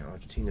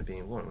 Argentina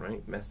being one,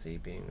 right?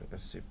 Messi being a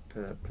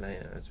superb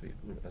player, as we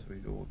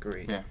all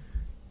agree. Yeah.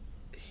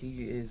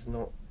 He is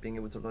not being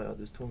able to light up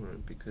this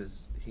tournament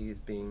because he is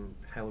being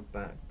held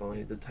back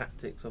by the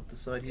tactics of the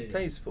side he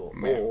plays for.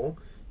 Yeah. Or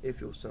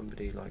if you're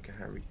somebody like a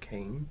Harry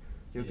Kane,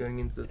 you're going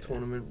into the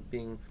tournament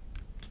being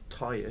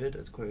tired,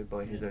 as quoted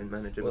by his own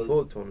manager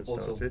before the tournament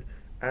started,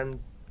 and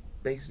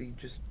basically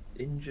just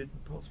injured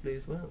possibly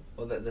as well.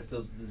 Well, there's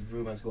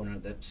rumours going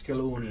on that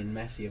Scaloni and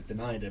Messi have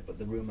denied it, but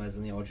the rumours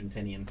in the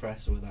Argentinian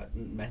press were that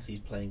Messi's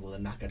playing with a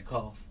knackered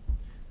calf,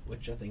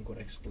 which I think would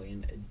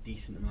explain a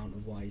decent amount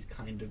of why he's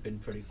kind of been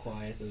pretty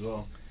quiet as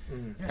well.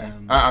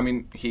 I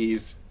mean,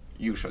 he's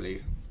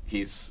usually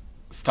his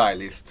style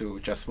is to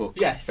just walk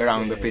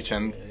around the pitch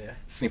and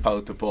sniff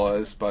out the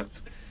balls, but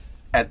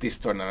at this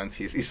tournament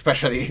he's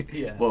especially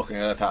walking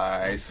a lot.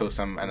 I saw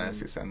some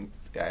analysis, and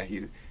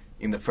he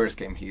in the first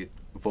game he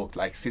walked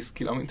like 6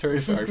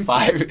 kilometers or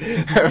 5,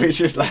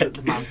 which is like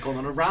the man's gone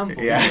on a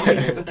ramble.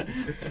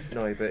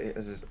 No, but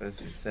as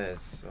he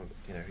says,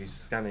 he's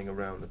scanning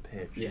around the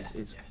pitch.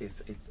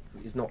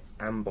 He's not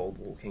Ambol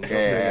walking.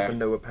 For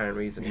no apparent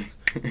reason. It's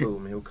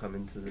boom, he'll come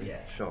into the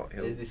shot.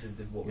 This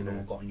is what we've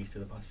all gotten used to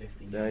the past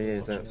 15 years. Yeah, he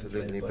is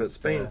absolutely. But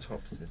Spain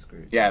tops this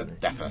group. Yeah,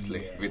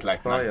 definitely with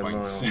like 9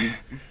 points.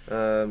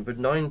 But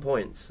 9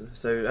 points.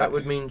 So that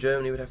would mean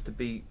Germany would have to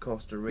beat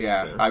Costa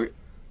Rica. Yeah,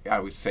 I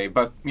would say,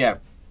 but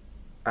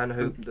and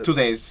hope that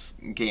today's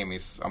game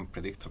is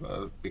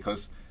unpredictable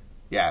because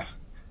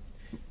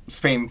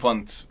Spain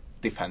won't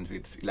defend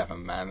with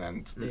 11 men,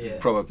 and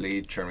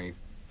probably Germany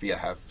will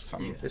have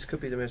some. This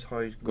could be the most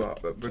high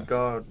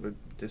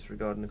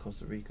disregarding the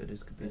Costa Rica.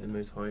 This could be the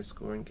most high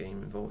scoring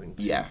game involving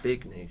two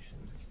big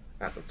nations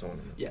at the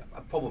tournament. Yeah,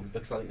 probably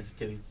because I think there's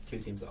two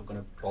teams that are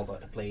going to bother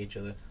to play each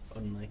other.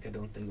 Unlike, I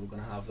don't think we're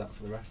going to have that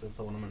for the rest of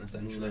the tournament.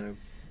 Essentially. No.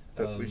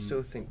 But we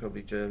still think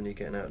probably Germany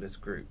getting out of this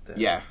group.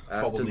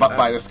 Probably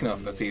by the skin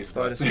of the teeth.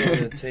 By the skin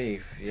of the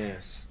teeth,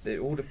 yes. It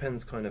all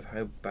depends kind of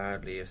how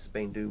badly, if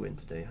Spain do win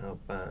today, how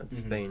bad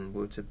Spain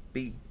were to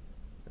beat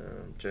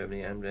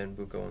Germany, and then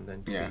we'll go on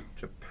then to beat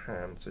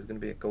Japan. So there's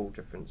going to be a goal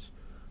difference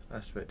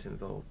aspect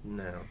involved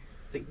now.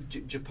 I think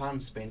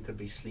Japan-Spain could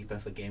be sleeper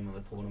for game of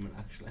the tournament,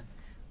 actually.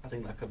 I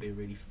think that could be a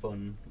really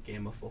fun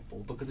game of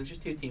football because it's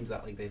just two teams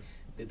that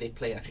they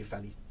play actually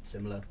fairly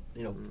similar.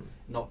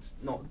 Not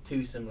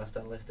too similar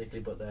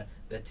stylistically, but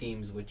they're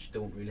teams which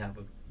don't really have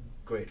a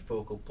great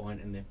focal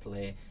point, and they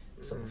play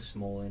sort of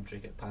small,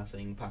 intricate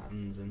passing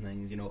patterns and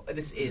things.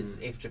 This is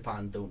if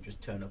Japan don't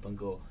just turn up and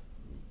go,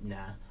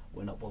 nah,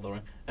 we're not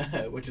bothering,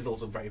 which is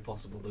also very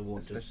possible. They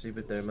won't, especially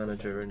with their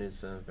manager and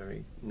his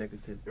very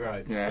negative.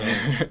 Right.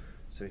 Yeah.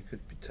 So he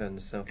could turn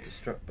the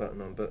self-destruct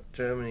button on, but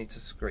Germany to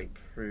scrape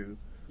through.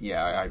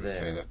 Yeah, I would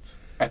say that.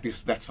 At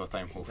least that's what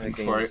I'm hoping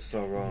for. Games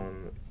are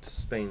on.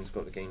 Spain's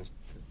got the games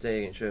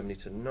today against Germany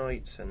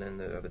tonight, and then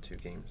the other 2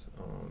 games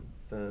on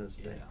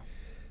Thursday.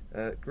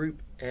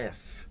 Group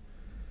F: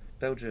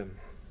 Belgium,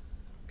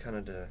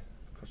 Canada,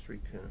 Costa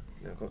Rica.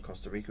 No, got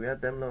Costa Rica. We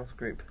had them last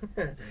group.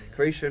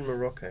 Croatia and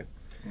Morocco.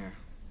 Yeah.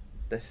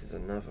 This is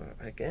another.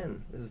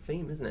 Again, there's a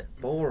theme, isn't it?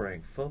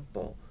 Boring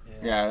football.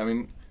 Yeah, I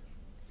mean,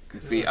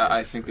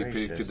 I think we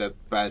predicted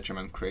that Belgium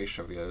and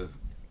Croatia will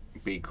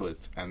be good,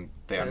 and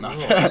they're not.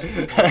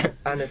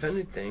 And if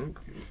anything,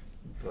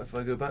 if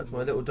I go back to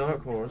my little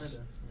dark horse,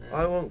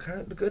 I want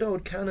the good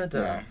old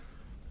Canada. Yeah.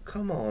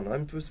 Come on, I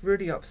was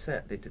really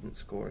upset they didn't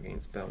score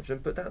against Belgium,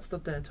 but that's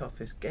their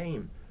toughest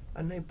game,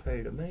 and they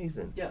played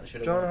amazing. Yeah,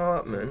 John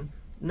Hartman,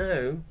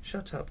 no,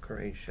 shut up,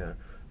 Croatia.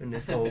 And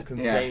this whole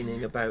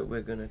complaining about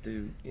we're going to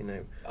do,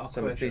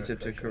 so much better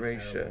to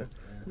Croatia.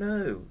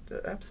 No,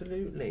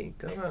 absolutely.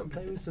 Go out and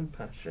play with some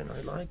passion. I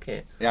like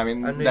it. Yeah, I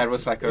mean, there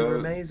was like a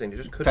amazing.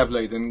 Just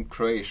tabloid in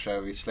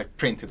Croatia which like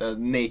printed a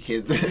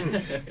naked...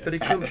 but he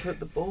couldn't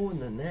put the ball in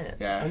the net.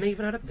 Yeah. And they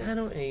even had a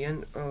penalty.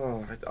 And,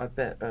 I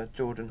bet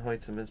Jordan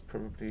Heigham is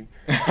probably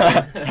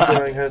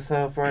enjoying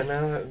herself right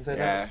now.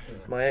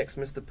 My ex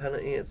missed the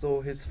penalty. It's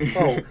all his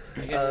fault.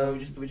 Again,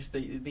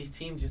 these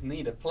teams just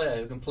need a player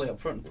who can play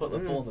up front and put the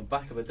ball in the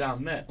back of the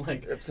damn net.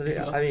 Like, absolutely.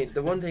 I mean,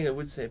 the one thing I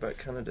would say about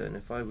Canada, and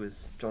if I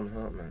was John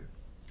Hartman,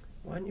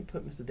 why don't you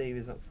put Mr.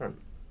 Davies up front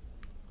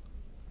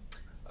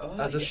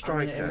as a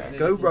striker?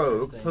 Go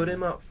rogue, put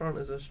him up front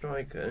as a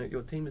striker.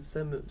 Your team is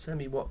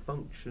semi-what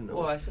functional.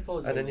 Well, I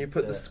suppose. And then you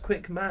put the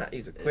quick Matt.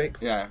 He's a quick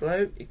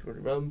bloke. He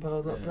could run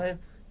past that player.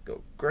 Got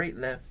great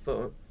left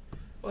foot.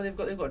 Well,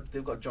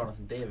 they've got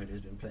Jonathan David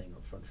who's been playing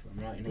up front for them,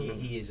 right? And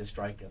he is a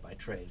striker by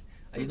trade.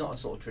 He's not a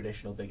sort of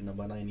traditional big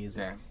number 9. He's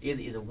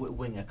a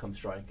winger come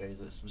striker.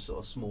 He's a sort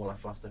of smaller,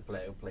 faster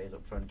player who plays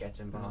up front,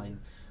 gets in behind,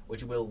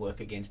 which will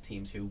work against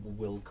teams who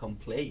will come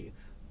play you.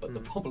 But the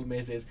problem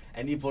is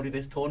anybody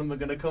this tournament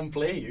going to come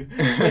play you.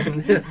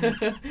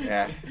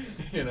 Yeah.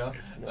 No,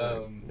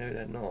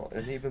 they're not.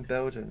 And even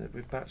Belgium,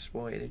 with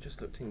Batshuayi, they just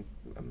looked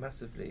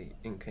massively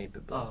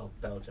incapable. Oh,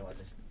 Belgium are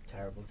this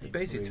terrible team. They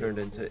basically turned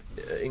into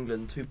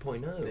England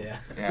 2.0. Yeah.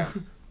 Yeah.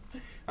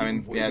 I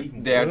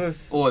mean, they're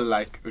all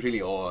like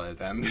really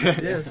old and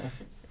yes.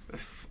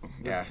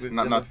 With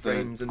not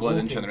the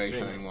golden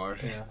generation anymore.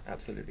 Yeah,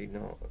 absolutely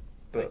not.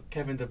 But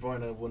Kevin De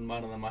Bruyne won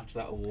Man of the Match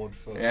that award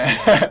for.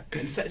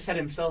 And said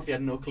himself he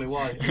had no clue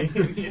why.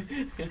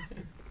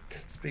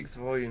 Speaks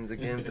volumes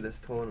again for this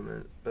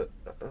tournament. But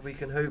we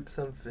can hope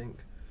something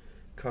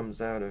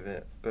comes out of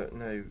it. But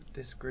no,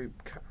 this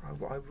group, I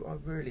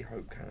really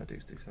hope Canada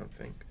do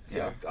something.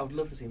 Yeah, I would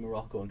love to see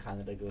Morocco and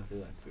Canada go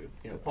through that group.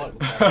 Partly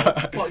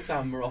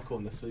because Morocco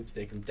in the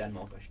sweepstakes and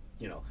Denmark are,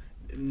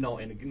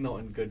 not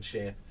in good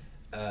shape.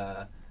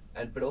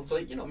 But also,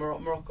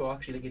 Morocco are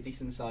actually like a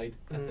decent side.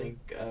 I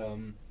think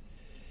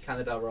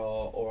Canada are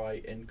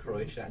alright, and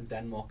Croatia and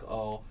Denmark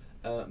are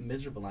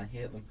miserable. I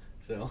hate them.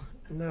 So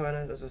no,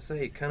 and as I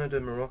say, Canada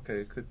and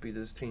Morocco could be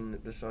this team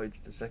that decides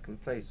the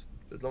second place,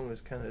 as long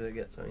as Canada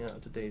gets something out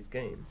of today's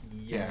game.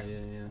 Yeah.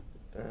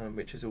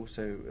 Which is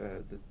also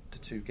the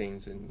two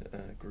games in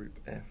Group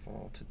F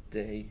are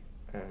today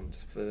and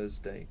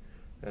Thursday.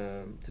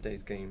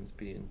 Today's games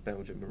being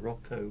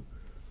Belgium-Morocco.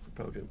 So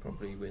Belgium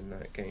probably win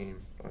that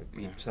game.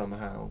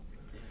 Somehow.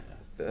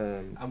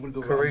 I'm gonna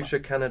go Croatia,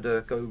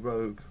 Canada, go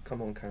rogue.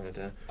 Come on,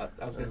 Canada.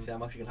 I was going to say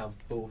I'm actually going to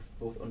have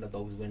both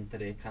underdogs win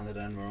today, Canada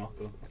and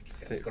Morocco.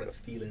 I've got a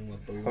feeling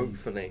with both.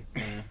 Hopefully,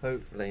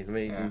 hopefully it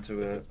leads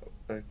into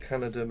a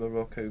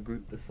Canada-Morocco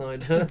group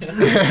decider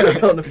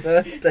on the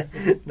first day.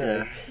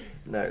 No,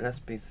 let's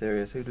be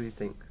serious. Who do you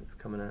think is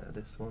coming out of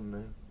this one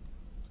now?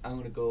 I'm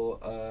going to go...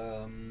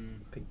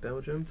 pick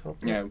Belgium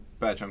top? Yeah,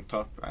 Belgium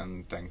top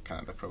and then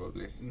Canada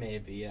probably.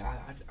 Maybe, yeah.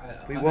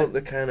 We want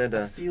the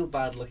Canada. I feel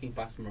bad looking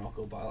past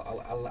Morocco, but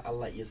I'll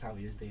let you have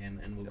yours day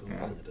and we'll go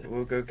Canada.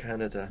 We'll go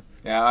Canada.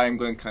 Yeah, I'm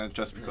going Canada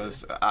just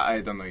because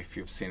I don't know if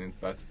you've seen it,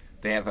 but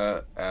they have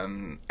a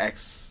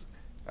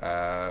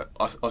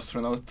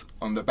astronaut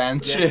on the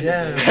bench.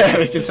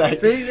 Which is like,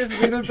 see, this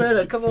is even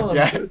better. Come on.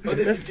 Yeah.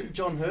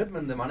 John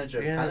Herdman, the manager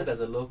of Canada, is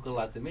a local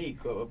lad to me,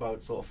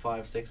 about sort of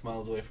 5-6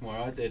 miles away from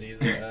where I did.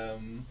 He's a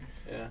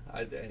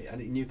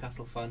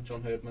Newcastle fan,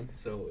 John Herdman.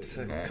 So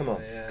come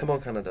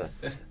on, Canada.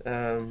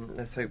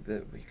 Let's hope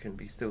that we can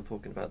be still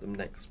talking about them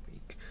next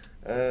week.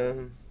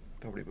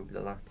 Probably will be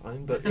the last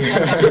time, but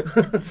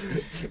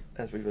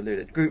as we've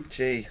alluded, Group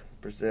G,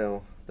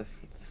 Brazil, the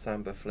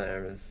Samba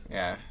Flares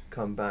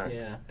come back.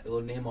 Yeah,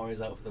 well, Neymar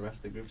is out for the rest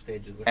of the group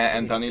stages.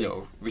 And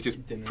Danilo, which is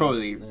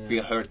probably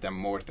will hurt them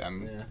more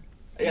than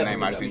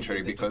Neymar's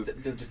injury, because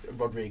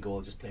Rodrigo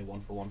will just play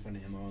 1-for-1 for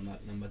Neymar on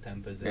that number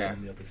 10 position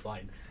and they'll be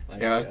fine.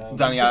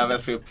 Dani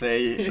Alves will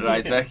play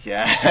right back.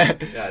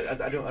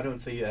 I don't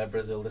see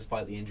Brazil,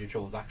 despite the injury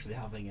troubles, actually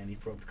having any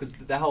problems, because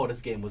the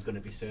hardest game was going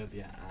to be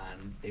Serbia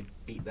and they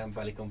beat them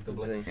fairly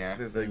comfortably. It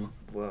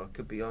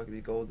could be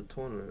arguably goal of the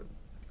tournament.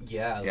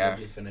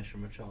 Lovely finish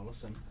from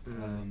Richarlison.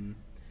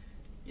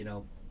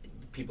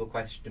 People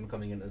questioned him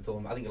coming into the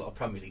tournament. I think a lot of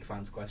Premier League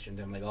fans questioned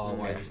him, like,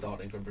 why is he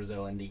starting for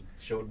Brazil? And he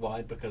showed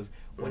why, because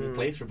when he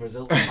plays for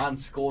Brazil, the man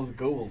scores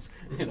goals.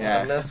 And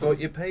that's what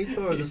you pay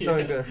for as a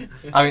striker.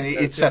 I mean,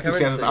 it's sad to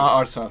see as an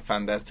Arsenal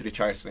fan that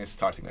Richarlison is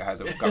starting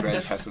ahead of Gabriel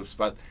Jesus,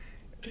 but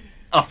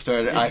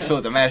after I saw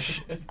the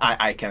match,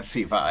 I can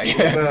see why.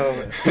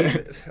 Well,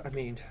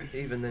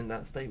 even in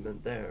that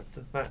statement there,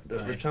 the fact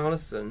that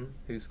Richarlison,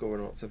 who's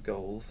scoring lots of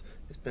goals,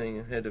 is playing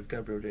ahead of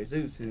Gabriel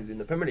Jesus, who's in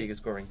the Premier League is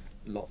scoring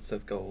lots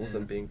of goals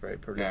and being very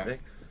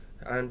prolific. Yeah.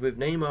 And with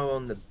Neymar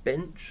on the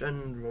bench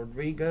and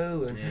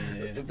Rodrigo,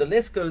 and the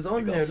list goes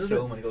on here, doesn't it?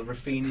 So many goals.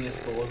 Rafinha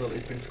scores.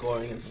 He's been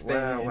scoring in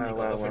Spain.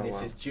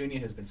 Vinicius Junior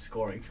has been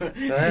scoring.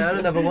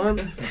 Another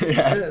one.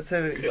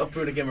 So you've got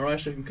Bruno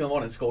Guimaraes who can come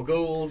on and score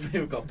goals.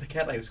 We've got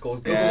Paqueta who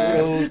scores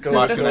goals.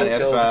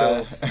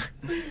 Goals.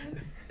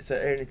 Is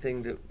there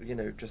anything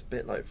that just a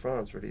bit like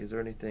France? Really, is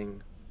there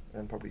anything?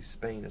 And probably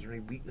Spain. Is there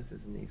any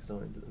weaknesses in these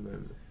sides at the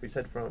moment? We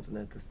said France and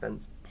their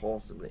defence,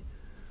 possibly.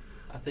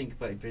 I think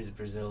by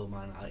Brazil,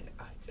 man,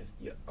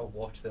 I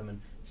watch them, and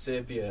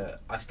Serbia.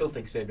 I still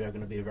think Serbia are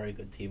going to be a very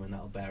good team, and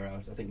that'll bear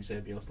out. I think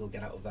Serbia will still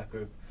get out of that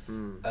group.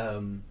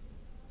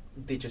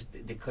 They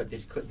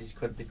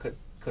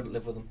couldn't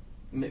live with them.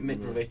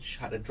 Mitrovic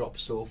had to drop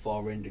so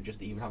far in to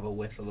just even have a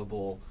whiff of the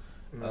ball,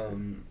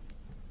 and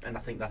I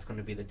think that's going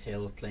to be the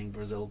tale of playing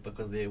Brazil,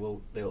 because they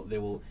will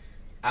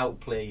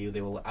outplay you,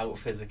 they will out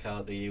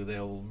physicality you,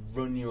 they'll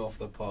run you off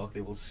the park,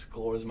 they will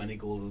score as many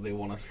goals as they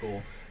want to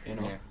score.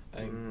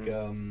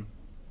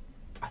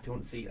 I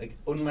don't see,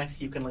 unless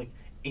you can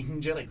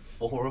injure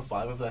 4 or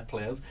 5 of their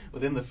players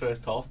within the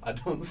first half, I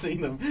don't see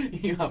them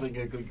you having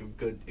a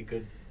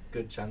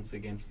good chance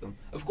against them.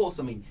 Of course,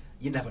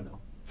 you never know.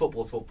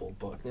 Football's football,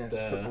 but yes,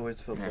 football is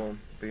football. Yeah.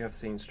 We have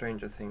seen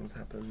stranger things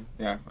happen.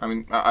 Yeah,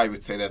 I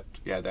would say that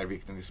their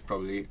weakness is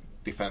probably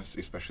defense,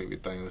 especially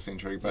with Daniel's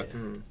injury, but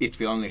it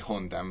will only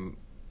hone them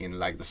in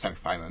the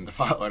semi-final and the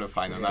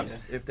final. Yeah.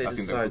 If they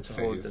decide to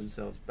hold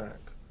themselves back.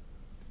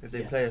 If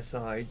they play a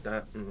side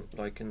that,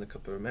 like in the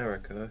Copa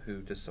America,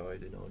 who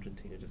decide in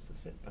Argentina just to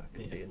sit back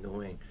and be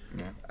annoying,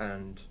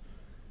 and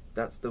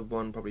that's the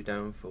one probably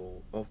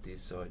downfall of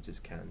these sides is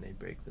can they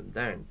break them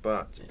down?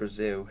 But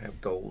Brazil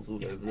have goals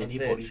all over the pitch.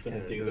 Anybody's going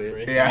to do the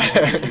break.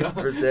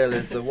 Brazil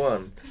is the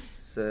one.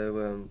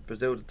 So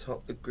Brazil to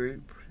top the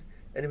group.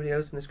 Anybody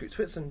else in this group?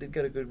 Switzerland did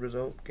get a good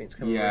result against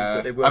Cameroon.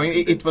 But they weren't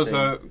it was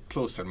a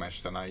closer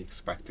match than I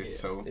expected.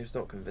 So it was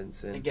not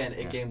convincing. Again,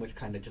 a game which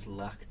kind of just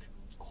lacked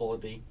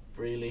quality,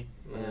 really.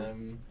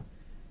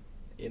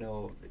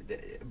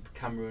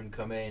 Cameroon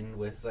come in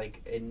with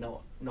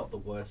not the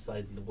worst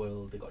side in the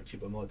world. They got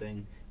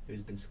Choupo-Moting,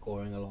 who's been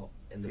scoring a lot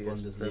in the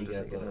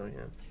Bundesliga,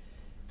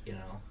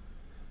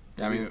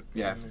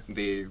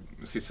 the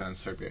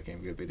Switzerland-Serbia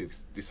game will be the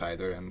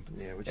decider, and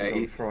which is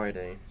on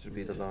Friday. It will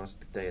be the last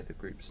day of the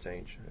group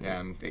stage.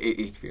 And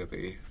it will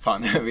be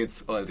fun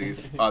with all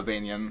these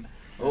Albanian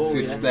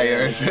Swiss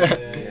players.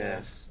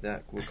 Yes,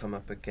 that will come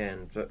up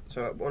again.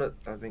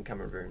 I've been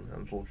Cameroon.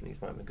 Unfortunately,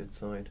 he's having a good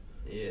side.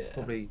 Yeah,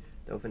 probably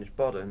they'll finish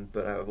bottom,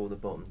 but out of all the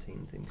bottom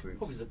teams in groups,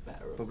 probably the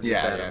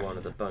better one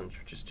of the bunch,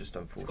 which is just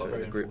unfortunate.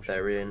 The group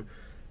they're in,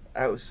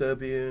 out of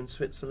Serbia and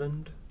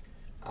Switzerland.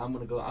 I'm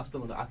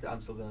still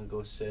gonna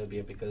go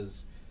Serbia,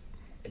 because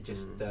it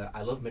just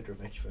I love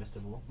Mitrovic, first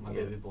of all, my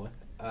baby boy,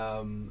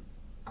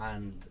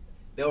 and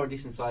they are a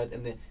decent side,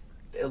 and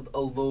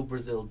although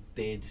Brazil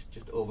did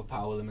just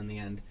overpower them in the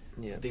end,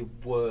 they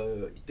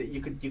were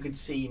you could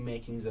see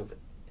makings of,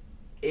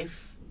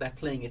 if they're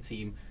playing a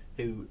team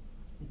who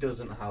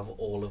doesn't have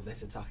all of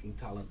this attacking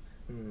talent,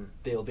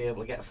 they'll be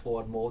able to get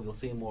forward more, they'll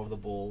see more of the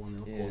ball, and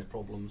they'll cause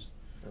problems.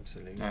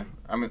 Absolutely. Yeah,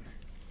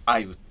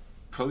 I would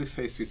probably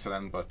say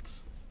Switzerland, but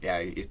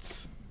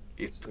it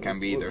can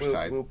be either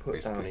side. We'll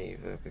put down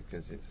either,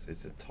 because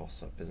it's a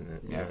toss-up, isn't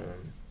it? Yeah.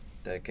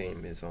 Their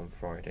game is on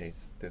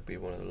Fridays. They'll be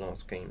one of the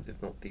last games, if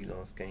not the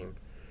last game,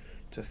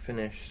 to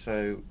finish.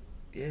 So,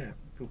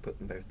 we'll put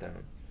them both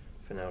down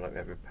for now, like we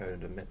have with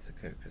Poland and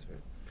Mexico, because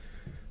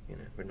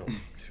we're not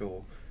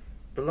sure.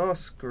 The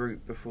last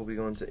group before we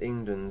go on to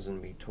England's,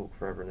 and we talk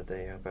forever and a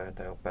day how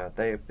bad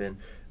they have been.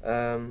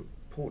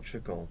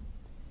 Portugal.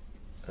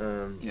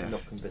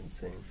 Not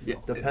convincing.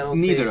 The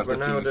penalty. Neither of the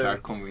teams are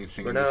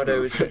convincing.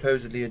 Ronaldo is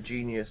supposedly a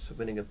genius for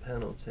winning a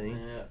penalty,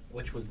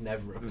 which was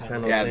never a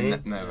penalty. Yeah,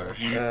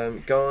 never.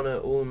 Ghana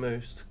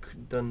almost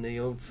done the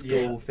old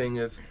school thing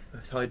of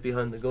hide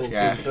behind the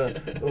goalkeeper,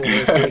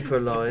 almost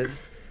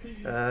equalised.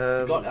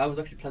 I was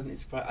actually pleasantly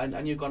surprised.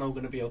 I knew Ghana were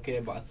going to be okay,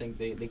 but I think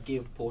they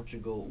gave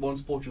Portugal,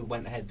 once Portugal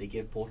went ahead, they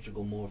gave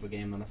Portugal more of a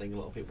game than I think a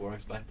lot of people were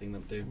expecting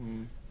them to.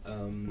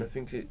 And I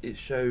think it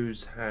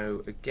shows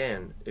how,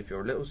 again, if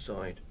you're a little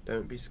side,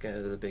 don't be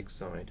scared of the big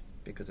side,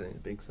 because I think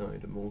the big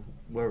side are more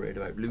worried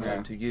about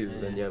losing to you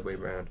than the other way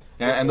around.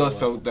 Yeah, and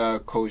also the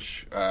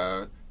coach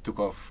took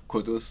off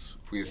Kudus,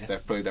 who is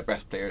probably the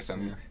best players,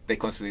 and they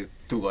conceded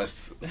 2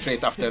 goals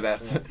straight after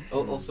that.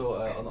 Also,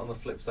 on the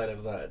flip side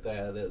of that,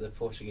 the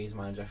Portuguese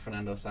manager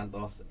Fernando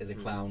Santos is a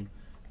clown.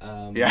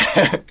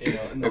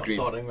 Not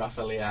starting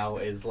Rafa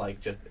Leão is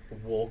just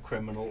war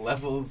criminal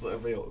levels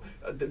of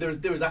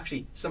there was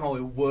actually somehow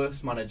a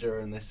worse manager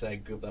in this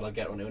group that I'll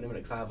get on in a minute,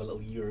 because I have a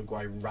little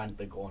Uruguay rant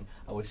to go on.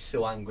 I was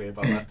so angry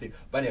about that too.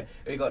 But anyway,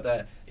 we got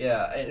Rafa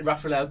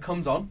Leão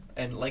comes on,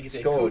 and like you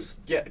said, scores.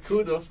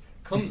 Kudus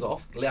comes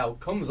off, Leão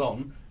comes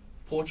on,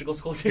 Portugal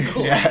scored 2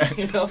 goals. Yeah.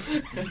 You know,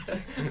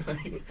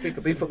 We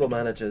could be football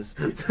managers.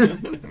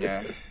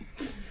 Yeah.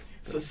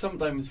 So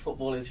sometimes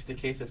football is just a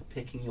case of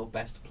picking your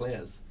best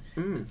players.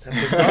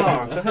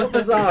 Bizarre. How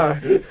bizarre.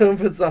 How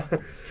bizarre.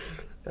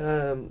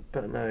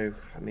 But no,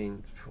 I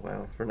mean,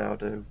 well,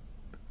 Ronaldo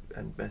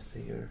and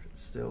Messi are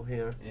still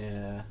here.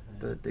 Yeah.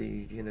 The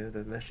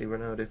Messi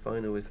Ronaldo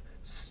final is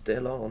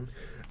still on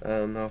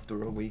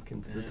after a week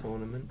into the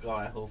tournament.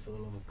 God, I hope for the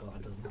love of God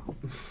it doesn't happen.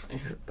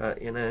 But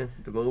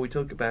the more we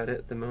talk about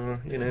it, the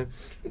more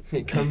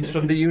it comes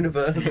from the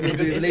universe. If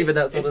you believe in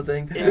that sort of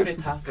thing. If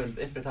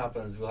it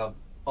happens, we'll have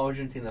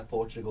Argentina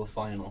Portugal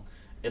final.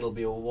 It'll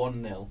be a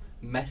 1-0.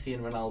 Messi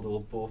and Ronaldo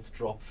will both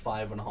drop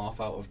 5.5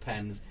 out of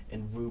 10s,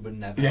 and Ruben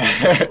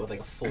Neves with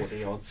like a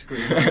 40-yard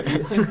scream.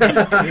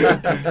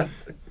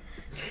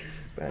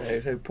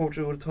 So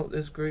Portugal will top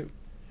this group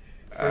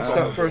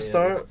For a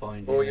start.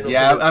 Or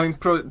I mean,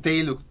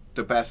 they look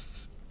the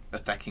best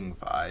attacking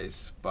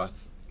wise, but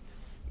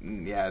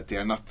they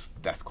are not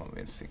that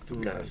convincing to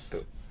be honest.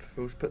 But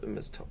we'll put them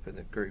as top of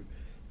the group.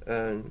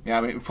 I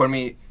mean, for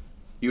me,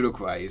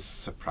 Uruguay is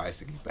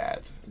surprisingly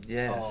bad.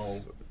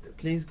 Yes.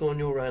 Please go on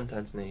your rant,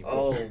 Anthony.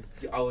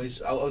 I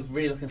was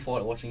really looking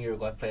forward to watching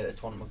Uruguay play this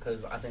tournament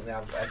because I think they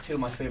have 2 of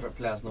my favourite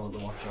players now to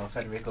watch,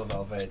 Federico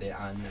Valverde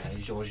and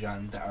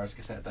Georgian de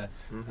Arrascaeta.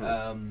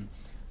 Mm-hmm.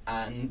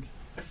 And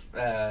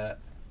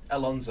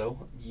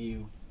Alonso,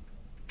 you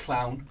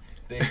clown.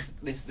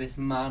 This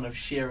man of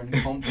sheer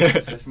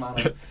incompetence, this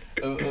man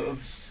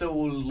of so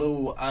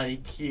low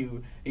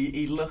IQ.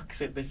 He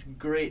looks at this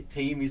great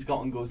team he's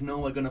got and goes, no,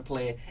 we're going to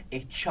play a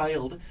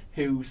child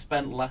who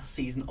spent last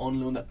season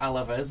on loan at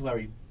Alaves where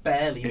he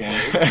barely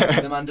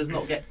played. The man does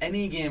not get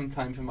any game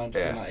time for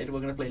Manchester United.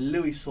 We're going to play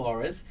Luis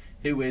Suarez,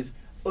 who is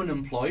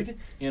unemployed,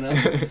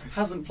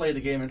 hasn't played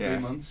a game in 3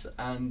 months,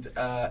 and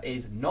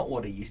is not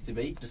what he used to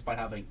be, despite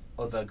having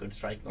other good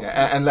striking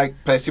options. And like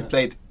Plessis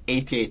played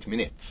 88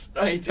 minutes.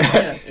 Right,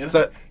 yeah.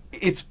 So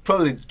it's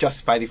probably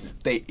justified if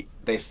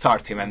they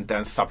start him and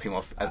then sub him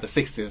off at the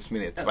 60th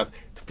minute, but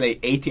to play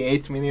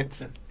 88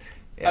 minutes...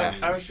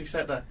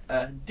 Arrascaeta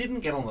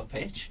didn't get on the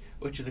pitch,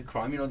 which is a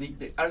crime.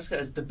 Arrascaeta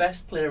is the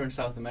best player in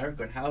South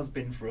America and has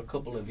been for a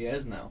couple of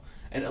years now.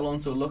 And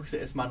Alonso looks at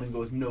this man and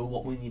goes, "No,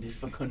 what we need is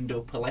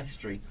Facundo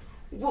Palestri."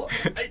 What?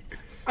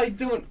 I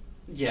don't.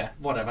 Yeah,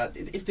 whatever.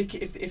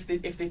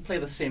 If they play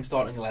the same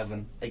starting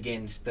 11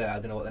 against, I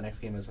don't know what the next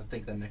game is. I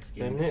think the next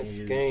game. The next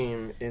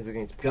game is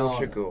against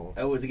Portugal.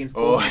 Oh, it's against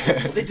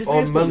Portugal. They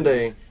deserve on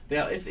Monday.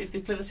 To lose. If they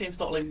play the same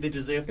starting 11, they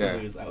deserve to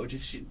lose. I would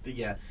just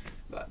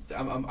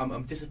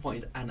I'm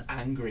disappointed and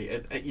angry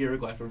at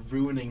Uruguay for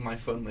ruining my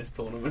fun this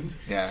tournament.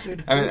 Yeah,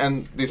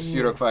 and this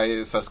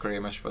Uruguay South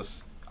Korea match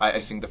was, I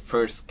think, the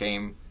first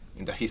game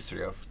in the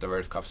history of the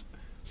World Cups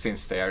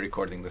since they are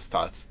recording the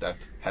stats that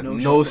had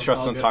no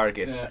shots on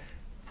target. Yeah.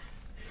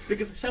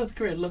 Because South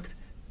Korea looked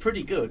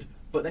pretty good,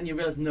 but then you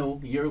realise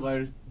Uruguay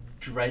is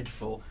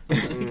dreadful.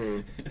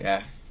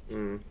 Yeah.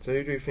 So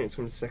who do you think is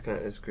going to second out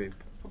of this group?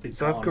 Probably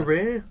South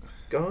Korea,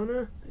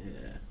 Ghana.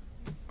 Yeah.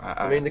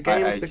 I mean, the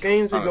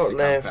games we got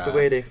left, the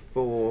way they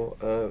fall,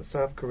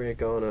 South Korea,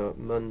 Ghana,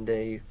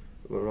 Monday,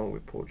 along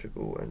with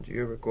Portugal and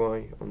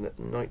Uruguay on the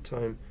night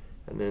time,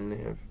 and then they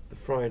have the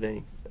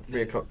Friday at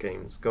 3 o'clock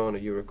games, Ghana,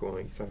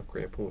 Uruguay, South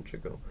Korea,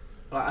 Portugal.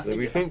 Well,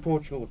 we think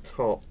Portugal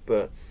top,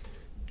 but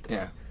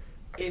yeah.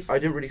 I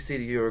didn't really see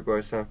the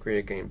Uruguay-South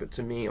Korea game, but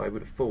to me, I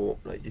would have thought,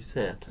 like you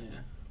said,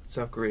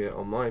 South Korea,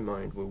 on my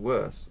mind,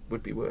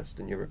 would be worse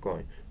than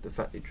Uruguay. The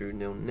fact they drew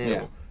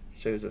 0-0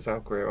 shows that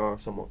South Korea are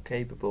somewhat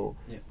capable,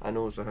 and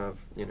also have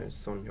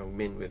Son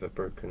Heung-min with a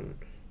broken,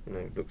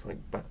 looks like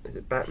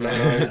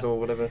Batman eyes or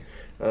whatever.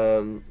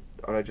 And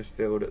I just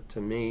feel that,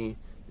 to me,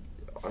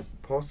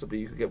 possibly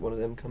you could get one of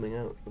them coming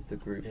out of the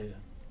group.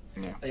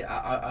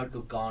 I'd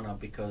go Ghana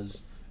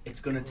because it's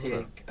going to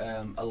take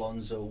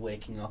Alonso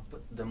waking up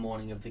the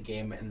morning of the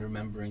game and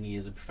remembering he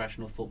is a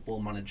professional football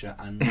manager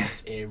and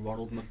not a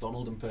Ronald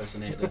McDonald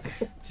impersonator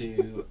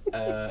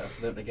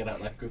for them to get out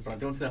of that group. But I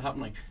don't see that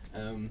happening.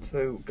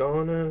 So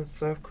Ghana,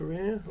 South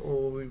Korea,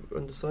 or are we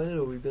undecided?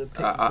 Or are we going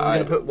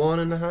to put one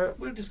in the hat?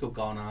 We'll just go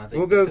Ghana. I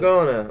think we'll go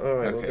Ghana. All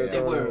right, okay, we'll go Ghana.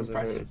 They were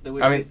impressive. They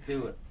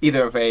were.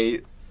 Either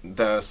way,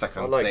 the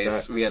second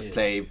place we had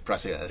play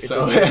Brazil.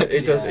 So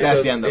that's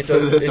the end of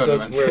the tournament.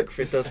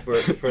 It does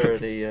work for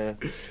the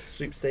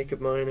sweepstake of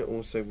mine. It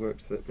also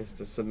works that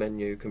Mr.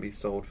 Semenyo can be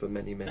sold for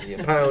many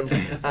a pound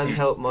and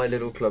help my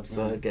little club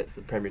side get to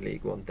the Premier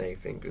League one day.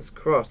 Fingers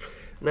crossed.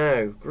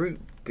 Now,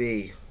 Group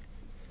B.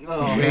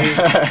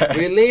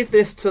 We leave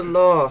this to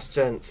last,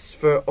 gents,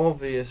 for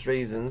obvious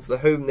reasons. The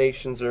home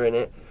nations are in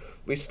it.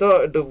 We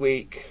started the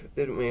week,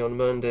 didn't we, on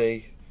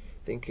Monday,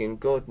 thinking,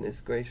 goodness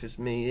gracious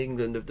me,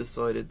 England have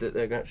decided that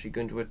they're actually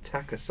going to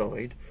attack a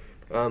side.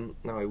 Now,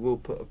 I will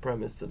put a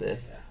premise to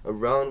this.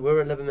 Iran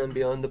were 11 men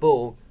behind the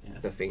ball.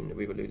 The thing that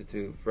we've alluded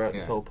to throughout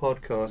this whole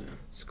podcast.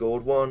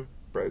 Scored one,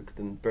 broke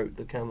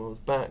the camel's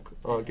back,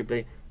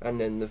 arguably, and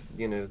then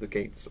the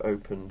gates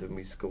opened and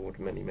we scored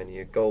many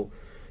a goal.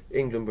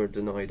 England were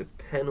denied a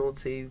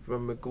penalty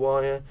from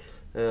Maguire.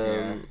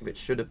 which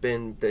should have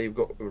been.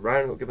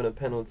 Iran got given a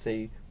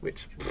penalty,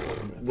 which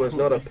was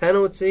not a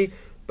penalty,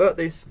 but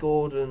they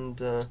scored and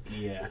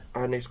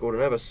they scored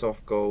another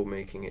soft goal,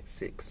 making it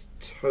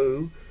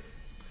 6-2.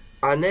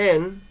 And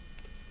then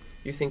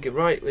you're thinking,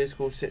 right, they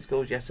scored 6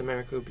 goals. Yes,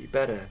 America would be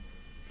better.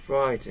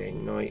 Friday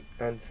night,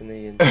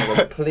 Anthony and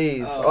Tyler,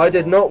 please. I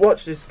did not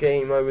watch this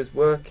game. I was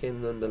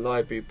working in the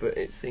library, but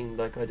it seemed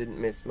like I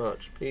didn't miss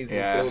much. Please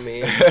fill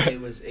me in.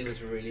 It was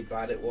really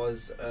bad. It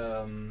was.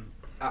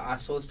 I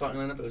saw the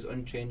starting lineup. It was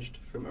unchanged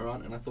from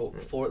Iran, and I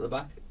thought 4 at the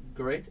back.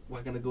 Great,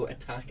 we're going to go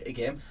attack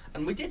again.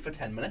 And we did for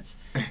 10 minutes,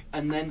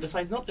 and then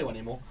decided not to do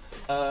anymore.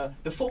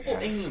 The football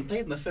England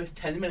played in the first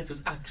 10 minutes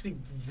was actually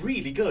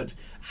really good.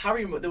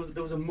 There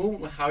was a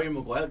moment where Harry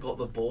Maguire got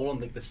the ball on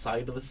the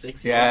side of the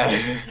 6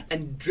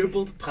 and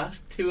dribbled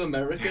past 2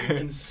 Americans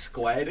and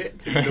squared it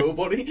to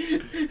nobody,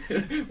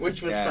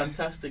 which was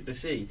fantastic to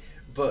see.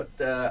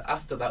 But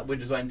after that, we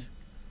just went,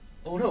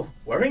 oh no,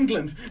 we're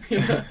England,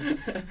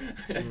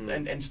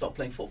 and stopped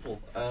playing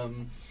football.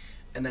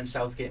 And then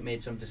Southgate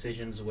made some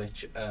decisions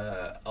which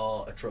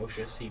are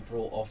atrocious. He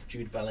brought off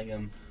Jude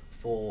Bellingham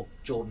for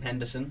Jordan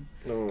Henderson,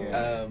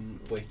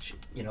 which,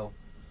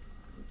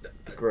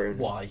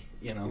 why?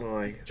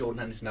 Why? Jordan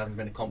Henderson hasn't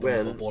been a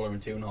competent footballer in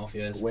 2.5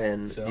 years.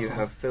 You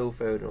have Phil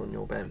Foden on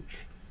your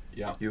bench,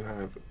 you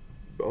have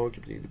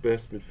arguably the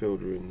best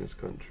midfielder in this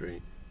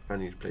country,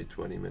 and he's played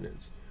 20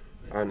 minutes.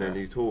 And then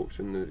he talked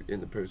in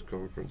the post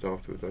conference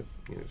afterwards. I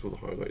saw the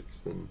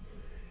highlights, and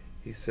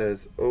he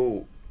says,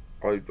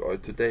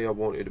 today I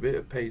wanted a bit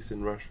of pace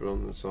in Rashford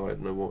on the side,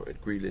 and I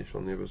wanted Grealish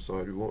on the other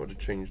side. We wanted to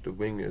change the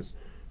wingers,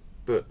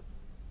 but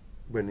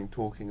when he's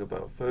talking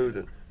about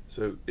Foden,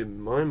 so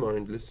in my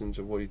mind, listening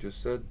to what he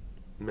just said,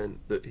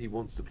 meant that he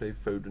wants to play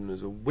Foden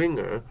as a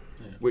winger,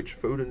 which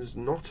Foden is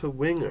not a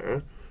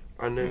winger,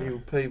 and then he'll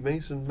play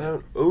Mason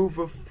Mount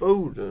over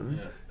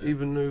Foden,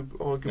 even though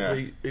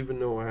arguably, even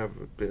though I have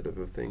a bit of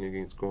a thing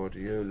against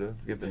Guardiola,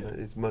 given that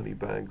his money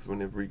bags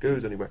whenever he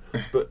goes anywhere,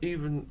 but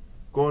even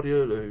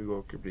Guardiola, who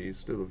arguably is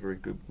still a very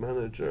good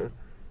manager,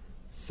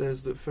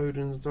 says that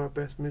Foden's our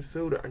best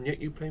midfielder, and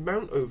yet you play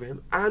Mount over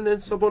him and then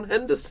sub on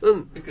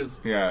Henderson. Because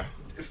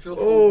Phil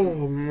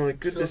Foden, my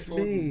goodness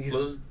me,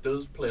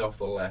 does play off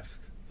the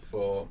left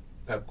for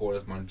Pep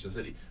Guardiola's Manchester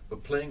City,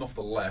 but playing off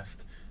the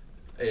left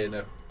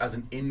as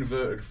an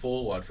inverted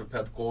forward for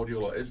Pep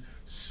Guardiola is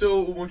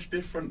so much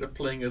different to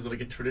playing as a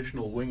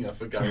traditional winger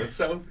for Gareth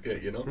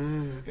Southgate.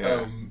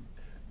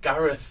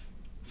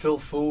 Phil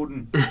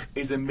Foden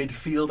is a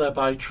midfielder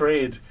by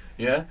trade.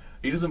 Yeah,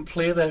 he doesn't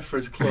play there for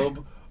his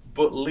club,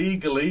 but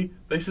legally,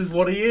 this is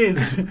what he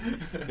is.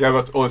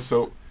 But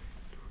also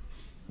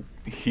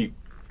he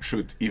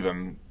should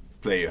even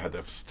play ahead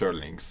of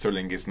Sterling.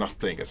 Sterling is not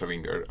playing as a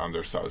winger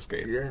under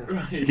Southgate.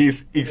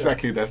 He's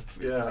exactly that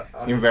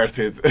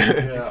inverted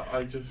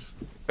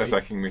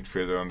attacking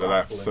midfielder on the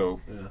left.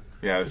 So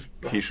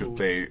he should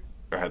play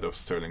ahead of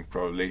Sterling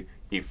probably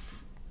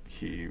if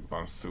he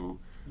wants to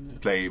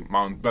play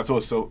Mount. But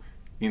also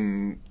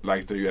in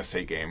the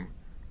USA game,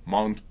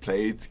 Mount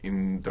played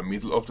in the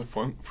middle of the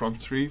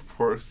front three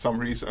for some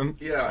reason,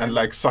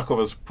 and Saka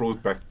was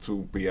brought back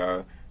to be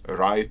a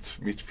right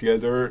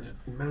midfielder.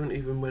 Mount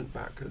even went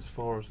back as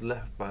far as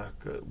left back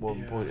at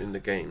one point in the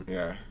game.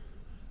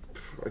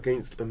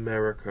 Against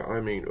America,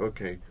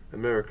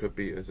 America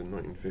beat us in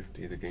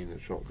 1950, the game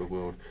that shocked the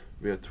world.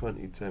 We had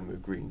 2010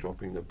 with Green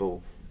dropping the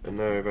ball, and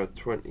now we've had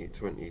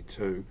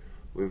 2022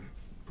 with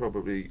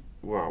probably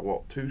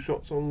 2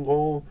 shots on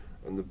goal,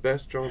 and the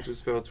best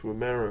chances fell to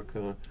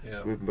America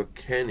with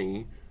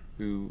McKennie,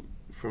 who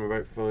from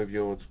about 5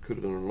 yards could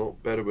have done a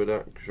lot better with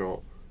that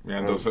shot.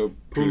 And also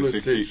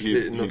Pulisic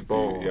hitting the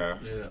bar.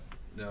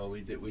 No,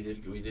 we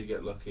did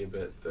get lucky a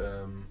bit.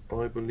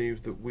 I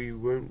believe that we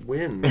won't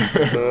win.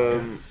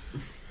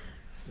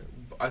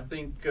 I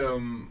think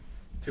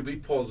to be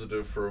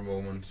positive for a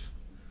moment,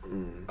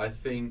 I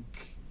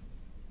think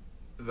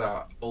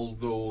that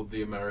although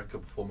the America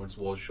performance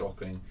was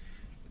shocking,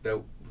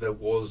 there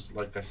was,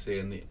 like I say,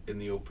 in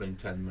the opening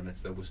 10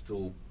 minutes, there was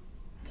still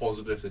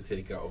positives to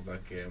take out of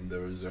that game.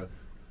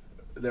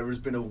 There has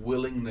been a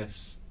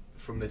willingness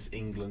from this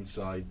England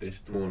side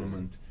this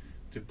tournament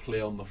to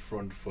play on the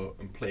front foot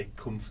and play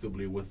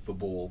comfortably with the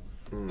ball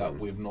that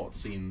we've not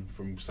seen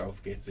from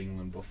Southgate's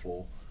England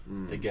before.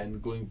 Again,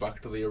 going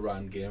back to the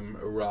Iran game,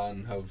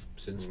 Iran have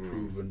since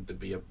proven to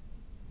be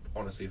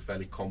honestly a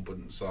fairly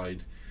competent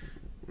side.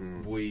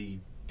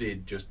 We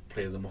did just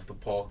play them off the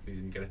park. They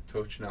didn't get a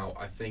touch. Now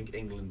I think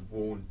England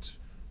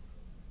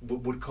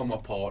would come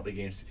apart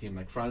against a team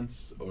like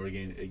France or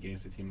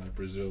against a team like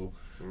Brazil,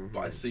 but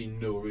I see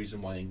no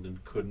reason why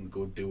England couldn't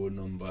go do a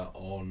number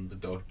on the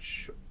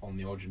Dutch, on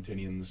the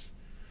Argentinians,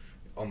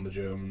 on the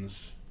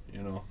Germans.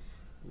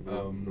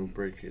 We'll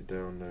break it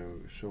down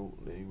now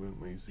shortly,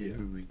 won't we? See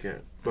who we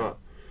get. But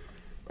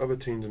other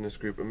teams in this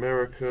group,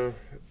 America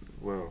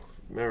were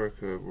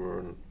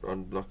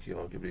unlucky,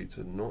 arguably,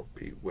 to not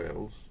beat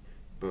Wales.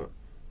 But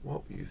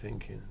what were you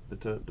thinking? I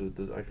can't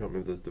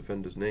remember the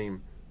defender's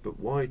name, but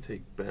why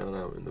take Bale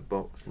out in the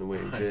box in the way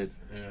he did?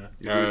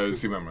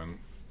 Zimmerman.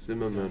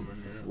 Zimmerman.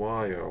 yeah.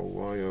 Why,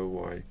 oh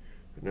why?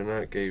 And then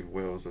that gave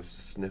Wales a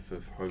sniff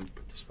of hope.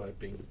 Despite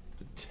being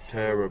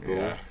Terrible.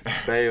 Yeah.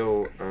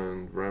 Bale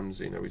and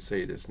Ramsey. Now we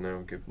say this now,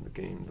 given the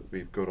game that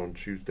we've got on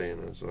Tuesday,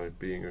 and as I,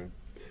 being a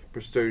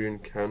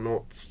Bristolian,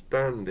 cannot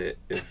stand it.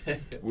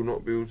 Will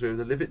not be able to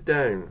live it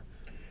down.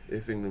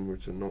 If England were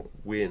to not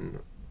win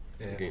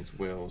against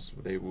Wales,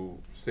 they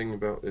will sing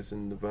about this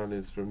in the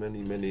valleys for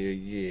many a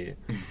year.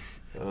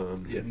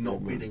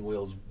 Not beating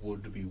Wales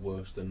would be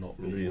worse than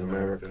not beating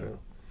America.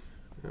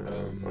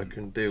 I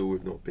can deal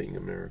with not being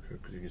America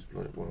because you just be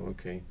like, well,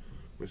 okay,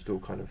 we're still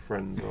kind of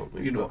friends, aren't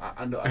we? You know,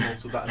 and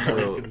also that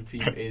American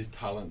team is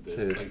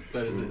talented. Like,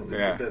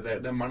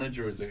 their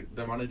manager is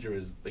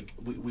like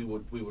we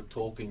were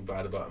talking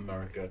bad about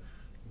America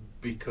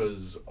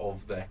because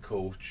of their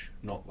coach,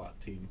 not that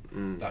team.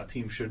 That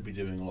team should be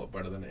doing a lot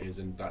better than it is,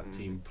 and that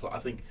team. I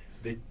think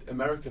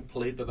America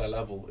played to their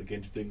level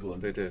against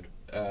England. They did.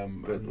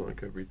 But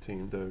like every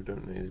team, though,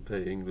 don't they? They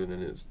play England,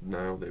 and it's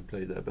now they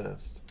play their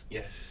best.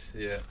 Yes.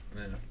 Yeah.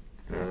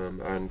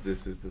 And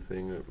this is the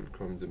thing that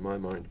comes in my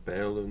mind.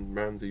 Bale and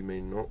Ramsey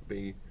may not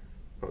be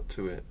up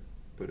to it,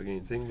 but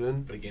against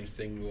England,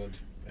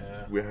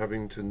 we're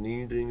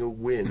needing a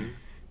win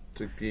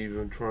to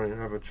even try and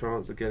have a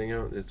chance of getting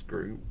out of this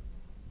group.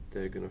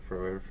 They're going to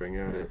throw everything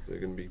at it. They're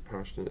going to be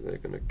passionate. They're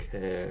going to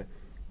care.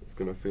 It's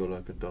going to feel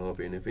like a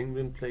derby. And if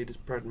England play this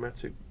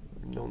pragmatic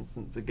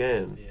nonsense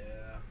again,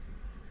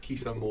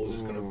 Keith Moores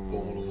is going to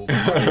bowl over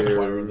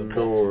fire in the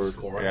box and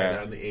score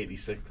right in the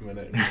 86th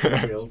minute,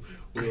 and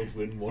Wales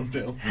win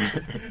 1-0.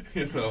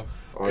 You know,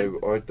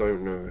 I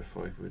don't know if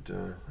I would.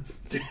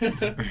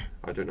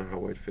 I don't know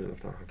how I'd feel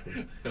if that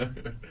happened.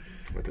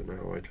 I don't know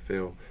how I'd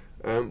feel.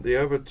 The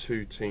other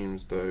two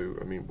teams, though,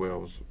 I mean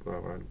Wales,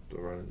 around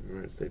the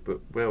United States, but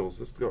Wales.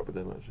 Let's go up with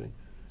them actually.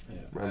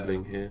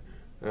 Rambling here.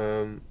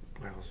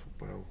 Wales,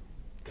 well,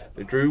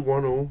 they drew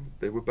 1-1.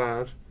 They were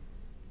bad.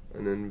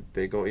 And then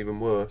they got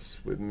even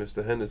worse with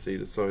Mr. Hennessy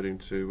deciding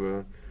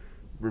to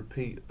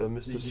repeat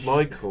Mr.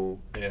 Schmeichel.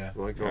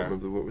 I can't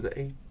remember, what was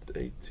it,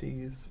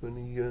 80s when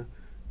he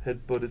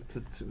headbutted,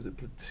 was it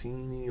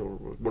Platini or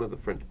one of the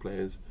French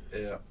players?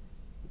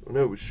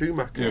 No, it was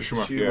Schumacher.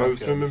 Schumacher. I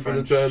was remember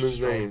the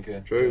German's name.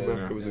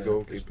 Schumacher was a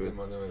goalkeeper.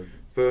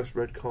 First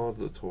red card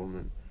of the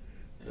tournament.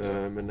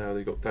 And now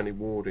they got Danny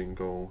Ward in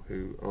goal,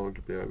 who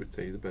arguably I would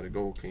say is a better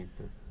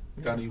goalkeeper.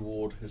 Danny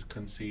Ward has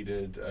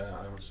conceded,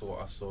 I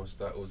saw a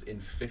stat, was in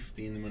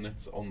 15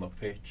 minutes on the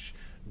pitch,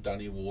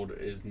 Danny Ward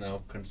is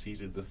now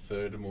conceded the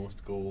third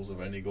most goals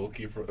of any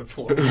goalkeeper at the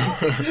tournament.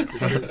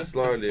 This is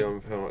slightly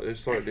unfair.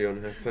 It's slightly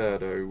unfair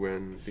though,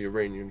 when the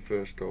Iranian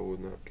first goal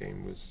in that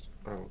game was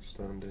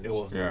outstanding. It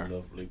was a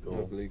lovely goal.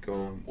 Lovely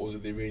goal. What was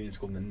it, the Iranians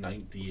scored in the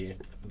 98th,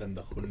 then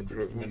the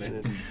 100th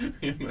minute.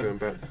 You know? Going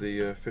back to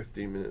the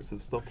 15 minutes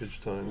of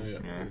stoppage time,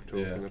 we're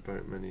talking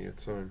about many a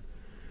time.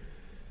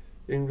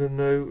 England,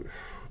 no,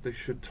 they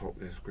should top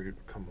this group.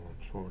 Come on,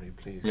 surely,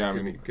 please.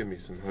 Give me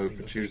some hope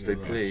for Tuesday,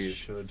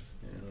 please.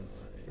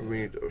 I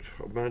mean,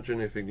 imagine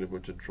if England were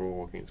to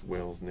draw against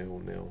Wales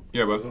 0-0.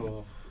 Yeah, but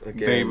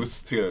they would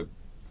still.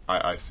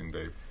 I think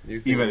they.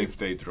 Even if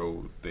they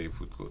draw, they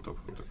would go top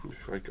of the group.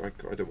 I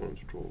don't want them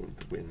to draw and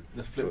to win.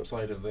 The flip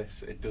side of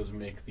this, it does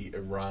make the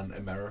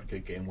Iran-America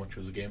game, which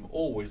was a game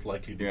always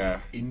likely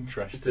to be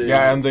interesting.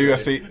 Yeah, and the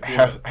USA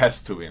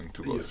has to win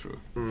to go through.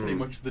 Pretty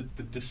much the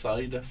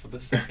decider for the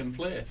second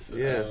place.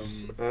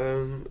 Yes.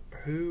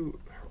 Who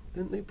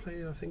didn't they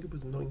play? I think it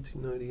was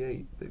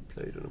 1998. They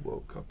played in a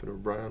World Cup, and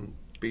Iran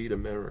beat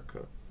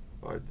America.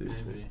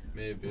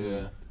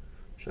 Maybe.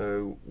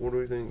 So, what do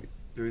we think?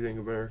 Do we think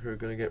America are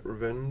going to get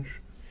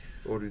revenge,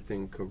 or do you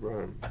think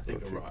Iran? I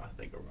think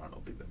Iran will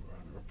beat them.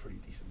 Iran are a pretty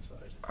decent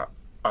side.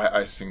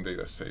 I think the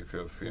USA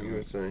feel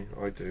USA,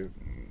 I do.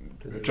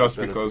 Just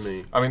because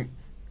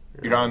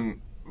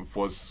Iran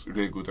was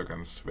really good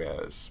against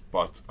Wales,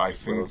 but I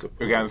think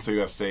against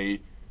the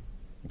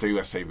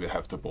USA will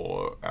have the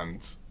ball,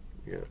 and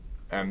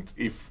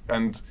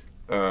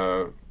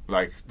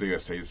like the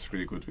USA is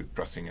really good with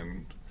pressing,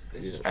 and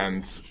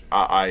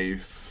I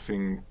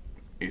think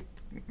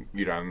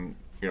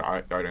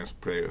Iran's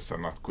players are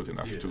not good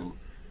enough to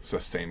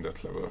sustain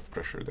that level of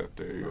pressure that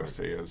the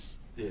USA has.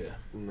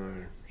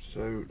 No.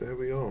 So there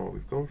we are.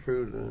 We've gone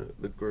through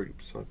the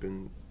groups. I've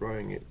been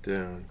writing it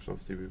down because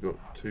obviously we've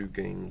got two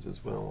games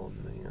as well on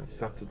the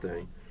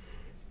Saturday.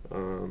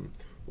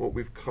 What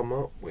we've come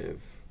up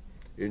with,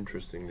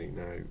 interestingly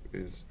now,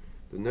 is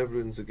the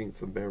Netherlands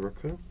against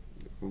America.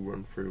 We'll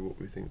run through what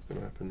we think is going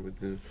to happen with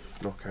the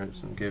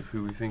knockouts and give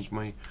who we think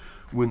may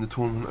win the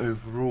tournament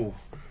overall.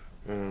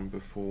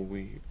 Before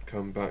we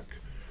come back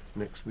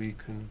next week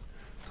and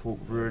talk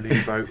really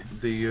about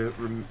the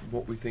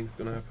what we think is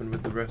going to happen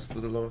with the rest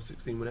of the last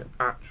 16 when it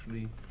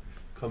actually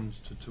comes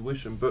to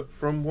tuition. But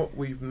from what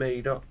we've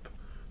made up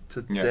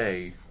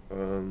today,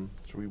 so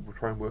we will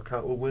try and work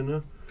out a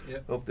winner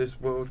of this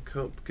World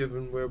Cup,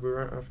 given where we're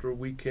at after a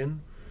week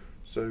in.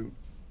 So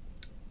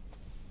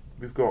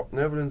we've got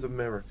Netherlands,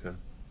 America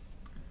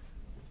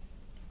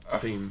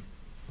team.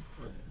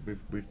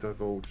 We've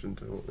divulged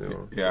into what they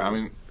are. Yeah, I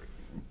mean,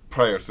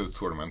 prior to the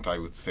tournament, I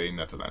would say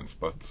Netherlands,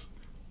 but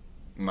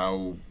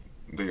now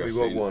the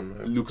USA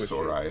looks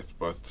alright.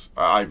 But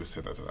I would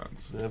say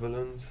Netherlands.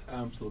 Netherlands.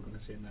 I'm still going to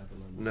say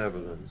Netherlands.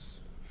 Netherlands.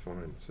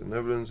 Fine. So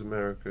Netherlands,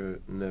 America,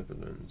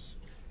 Netherlands.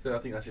 So I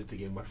think that's just a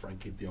game where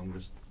Frankie de Jong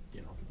just,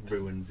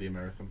 ruins the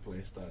American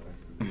play style.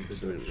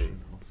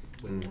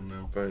 Win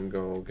 1-0. Van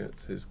Gaal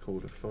gets his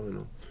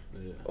quarter-final.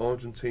 Yeah.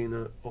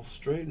 Argentina,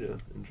 Australia,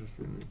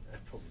 interestingly.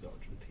 That's probably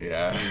Argentina.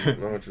 Yeah.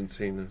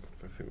 Argentina,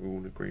 I think we're all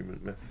in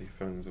agreement, Messi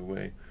fans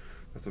away.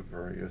 That's a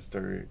very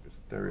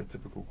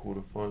stereotypical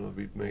quarter-final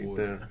we've made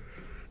there. Yeah.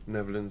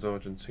 Netherlands,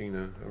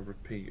 Argentina, a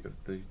repeat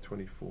of the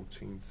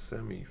 2014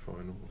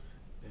 semi-final.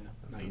 Yeah,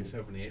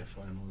 1978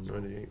 final as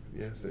well. 98,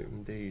 yes,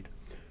 indeed.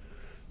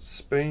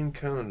 Spain,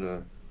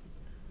 Canada.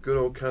 Good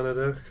old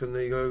Canada. Can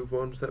they go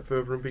one step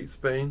further and beat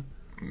Spain?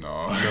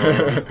 No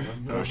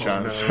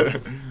chance. No.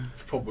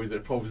 It's probably a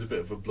bit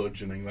of a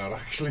bludgeoning that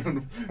actually.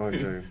 I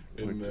do.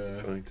 I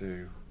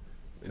do.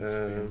 In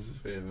Spain's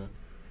favour.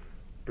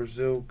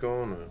 Brazil,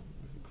 Ghana.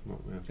 Come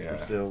on, man. Yeah,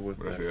 Brazil with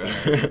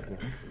their.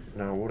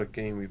 Now, what a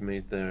game we've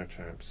made there,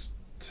 chaps.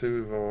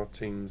 Two of our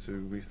teams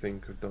who we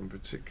think have done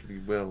particularly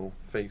well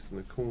facing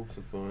the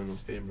quarter-final.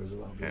 Spain, Brazil,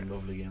 that'll be a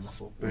lovely game of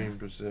football. Spain,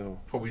 Brazil.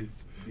 Probably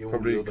the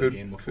only other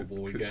game of football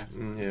we get.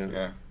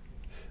 Yeah,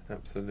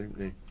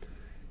 absolutely.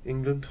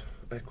 England,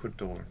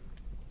 Ecuador.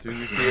 Do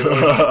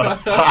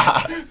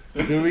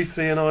we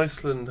see an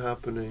Iceland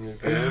happening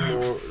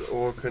again,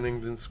 or can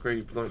England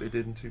scrape like they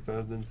did in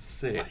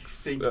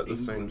 2006 at the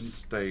same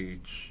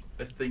stage?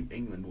 I think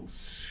England will.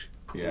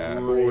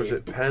 Or is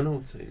it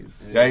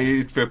penalties? Yeah,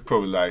 it will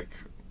probably like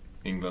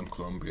England,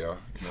 Colombia.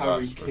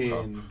 Harry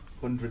Kane,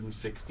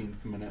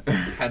 116th minute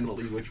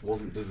penalty, which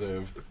wasn't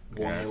deserved.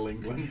 1-0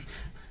 England.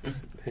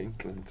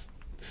 England.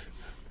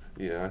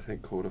 Yeah, I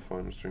think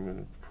quarter-finals for England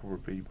would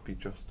probably be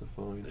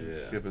justified,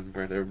 given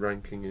where their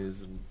ranking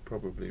is and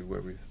probably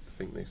where we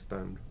think they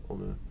stand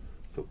on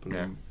a football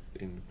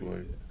in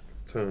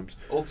terms.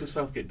 Also,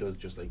 Southgate does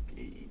just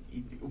he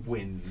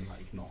win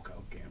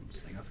knockout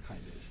games. That's kind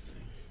of his thing.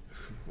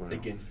 Well,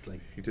 against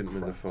he didn't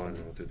win the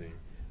final, did he?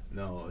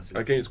 No,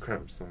 against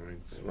crap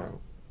sides. Well,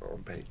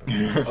 on paper.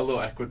 Although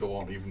Ecuador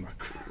aren't even that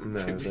crap.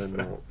 No, they're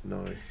not.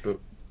 No, but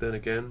then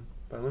again,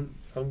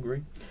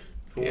 Hungary.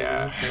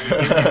 Yeah.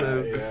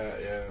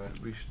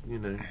 We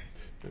should,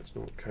 let's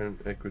not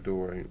count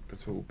Ecuador out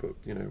at all. But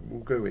we'll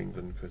go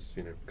England because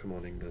come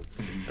on England.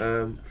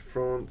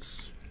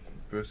 France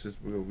versus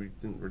we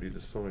didn't really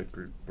decide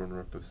group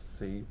runner-up of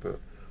C,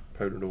 but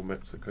Poland or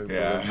Mexico.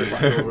 Yeah.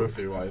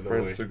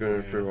 France are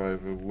going through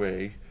either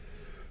way.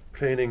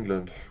 Playing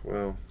England,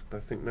 well, I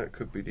think that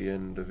could be the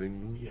end of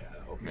England. Yeah,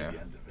 that'll be the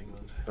end of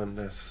England.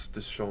 Unless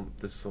Deschamps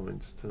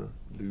decides to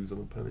lose on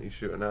a penalty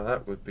shooter. Now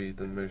that would be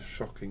the most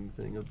shocking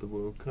thing of the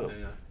World Cup.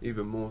 Yeah.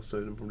 Even more so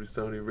than probably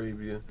Saudi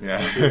Arabia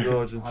and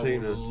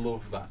Argentina. I would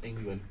love that,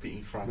 England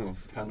beating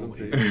France on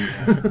penalties.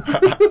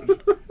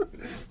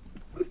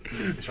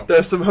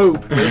 There's some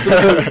hope.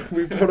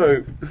 We've got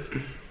hope.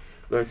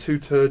 No, two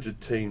turgid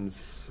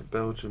teams,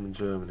 Belgium and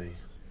Germany.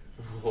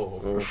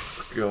 Oh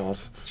God!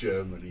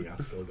 Germany, I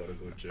still got to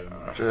go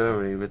Germany.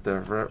 Germany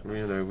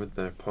with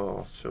their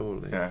past,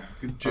 surely. Yeah.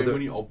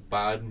 Germany are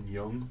bad and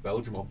young.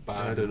 Belgium are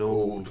bad and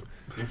old.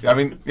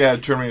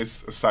 Germany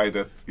is a side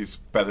that is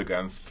bad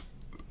against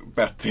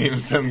bad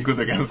teams and good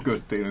against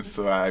good teams.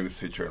 So I would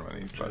say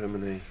Germany.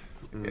 Germany.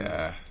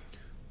 Yeah.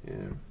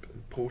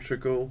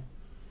 Portugal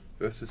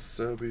versus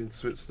Serbia and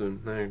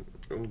Switzerland. Now,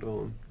 hold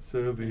on.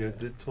 Serbia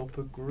did top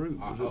a group.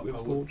 Was it with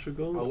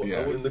Portugal?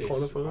 In the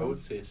qualifiers? I would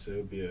say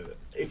Serbia.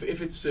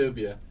 If it's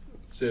Serbia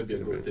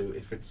go through.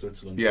 If it's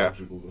Switzerland,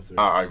 Portugal go through.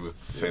 I would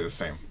say the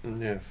same.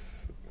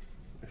 Yes.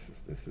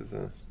 This is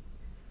a.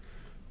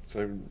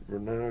 So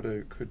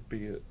Ronaldo could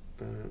be at.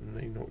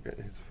 May not get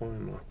his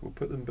final. We'll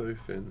put them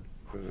both in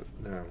for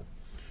now.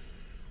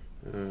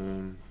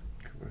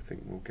 I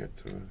think we'll get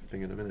to a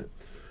thing in a minute.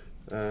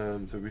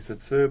 So we said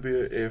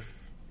Serbia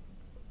if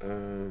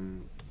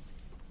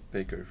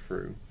they go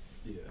through.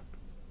 Yeah.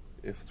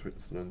 If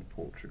Switzerland,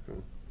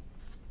 Portugal.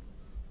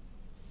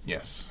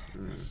 Yes.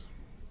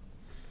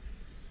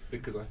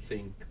 Because I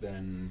think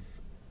then,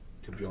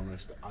 to be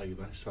honest,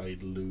 either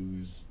side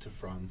lose to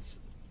France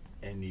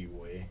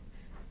anyway.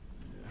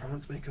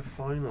 France make a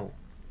final.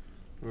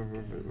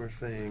 We're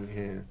saying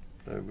here,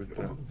 though, with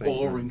that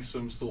barring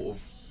some sort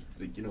of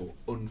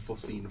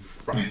unforeseen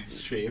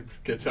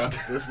France-shaped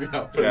catastrophe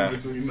happening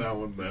between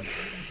now and then.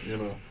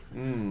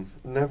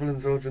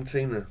 Netherlands,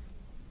 Argentina.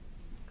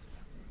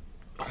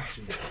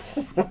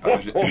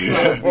 That would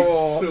be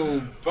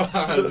so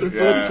bad. It's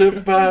such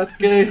a bad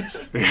game.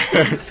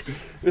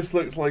 This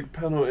looks like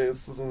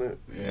penalties, doesn't it?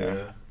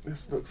 Yeah.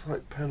 This looks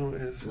like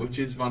penalties. Which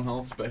is Van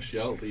Gaal's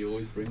speciality. He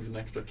always brings an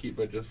extra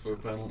keeper just for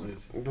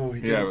penalties. Oh,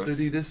 he did. Did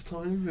he this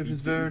time with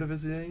his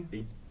Eredivisie?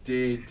 He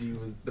did.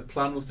 The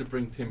plan was to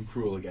bring Tim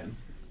Krul again.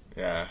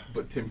 Yeah.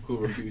 But Tim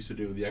Krul refused to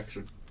do the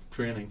extra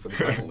training for the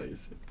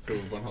penalties. So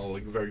Van Gaal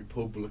like very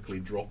publicly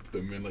dropped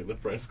them in like the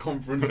press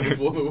conference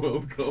before the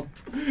World Cup.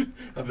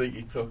 I think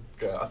he took.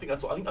 I think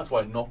that's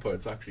why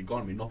Noppert's actually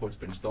gone. I mean, Noppert's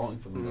been starting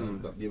for them.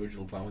 And that the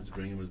original plan was to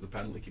bring him as the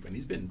penalty keeper, and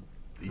he's been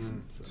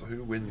decent. So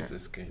who wins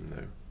this game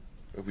though?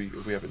 Are we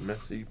having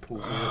Messi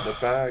pulls it out the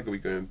bag? Are we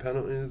going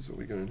penalties? Or are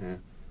we going here?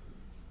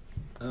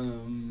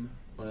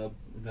 Well,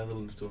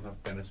 Netherlands don't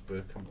have Dennis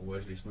Bergkamp or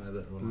Wesley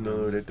Sneijder.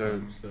 No, they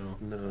don't. So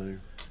No.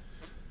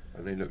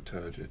 And they look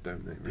turgid,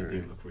 don't they? they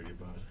Really? do look really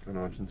bad. And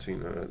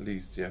Argentina, at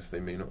least, yes, they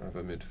may not have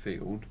a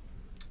midfield,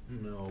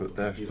 No, but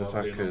they their do have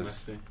Lionel attackers,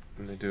 Messi.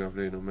 and they do have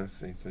Lionel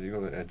Messi, so you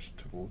got to edge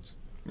towards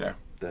Yeah,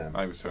 them.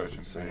 I would say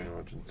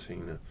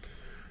Argentina.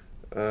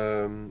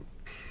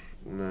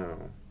 Now,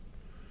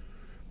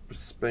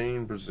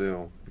 Spain,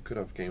 Brazil. We could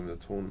have game of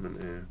the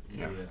tournament here.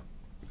 Yeah.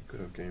 We could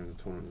have game of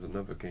the tournament. There's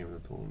another game of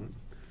the tournament.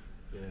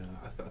 Yeah,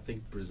 I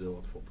think Brazil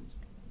are probably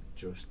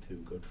just too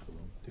good for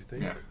them. Do you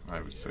think? yeah,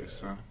 I would say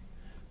so.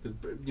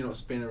 Because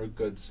Spain are a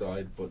good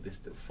side, but this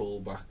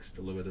full back's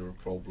still a bit of a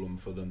problem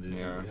for them. They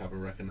don't really have a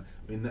reckon.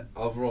 I mean,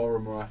 Alvaro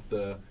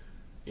Morata,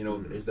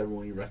 is their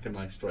only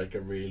recognised striker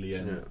really,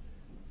 and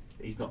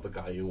he's not the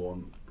guy you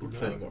want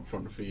playing up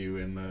front for you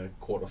in a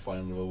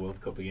quarter-final of a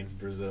World Cup against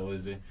Brazil,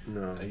 is he?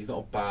 No. He's not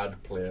a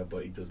bad player,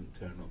 but he doesn't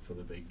turn up for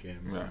the big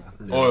games. Yeah.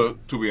 And Or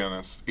to be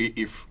honest,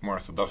 if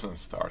Morata doesn't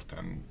start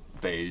and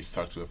they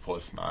start with a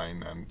false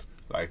nine and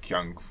like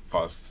young,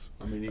 fast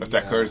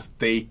attackers,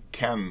 they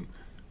can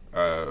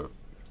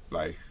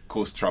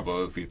cause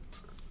trouble with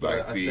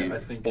I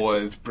think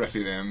old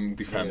Brazilian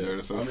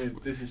defenders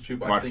of this is true,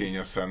 but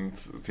Marquinhos and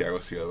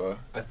Thiago Silva.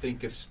 I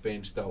think if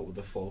Spain start with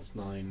a false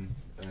nine,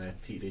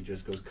 Tite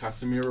just goes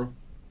Casemiro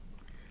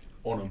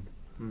on him.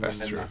 That's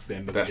and true. That's the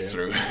end of That's the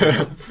true.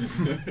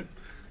 game.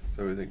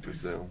 So we think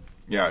Brazil.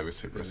 Yeah, I would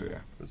say Brazil. Yeah.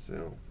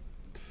 Brazil.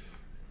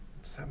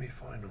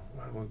 Semi-final.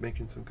 Wow, we're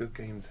making some good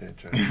games here,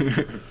 James.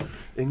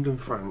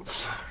 England,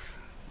 France.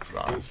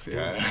 France,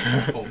 yeah.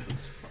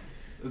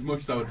 As much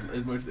as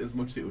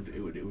it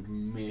would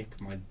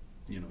make my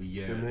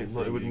year.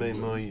 It would make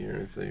my year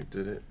if they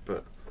did it,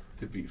 but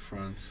to beat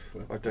France.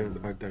 But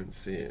I don't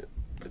see it.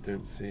 I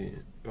don't see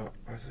it. But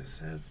as I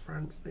said,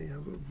 France, they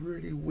have a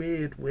really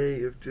weird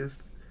way of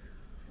just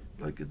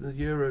like in the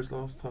Euros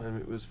last time.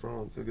 It was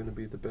France are going to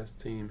be the best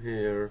team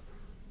here,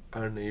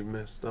 and they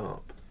messed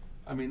up.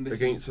 I mean,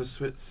 against a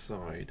Swiss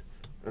side,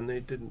 and they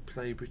didn't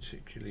play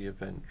particularly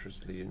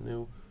adventurously, and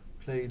they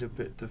played a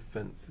bit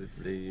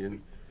defensively,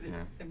 and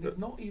they've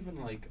not even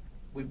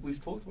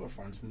we've talked about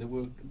France, and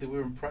they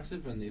were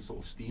impressive, and they've sort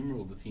of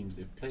steamrolled the teams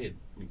they've played.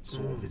 I mean,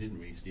 they didn't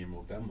really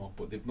steamroll Denmark,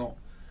 but they've not.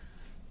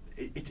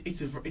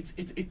 It's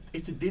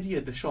a Didier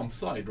Deschamps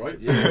side, right?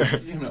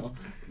 Yes. They have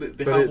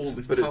all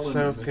this talent. It's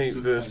Southgate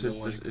versus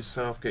it's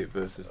Southgate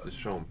versus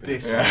Deschamps.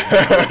 This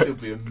will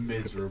be a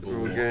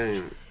miserable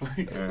game.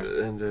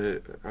 And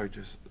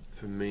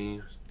for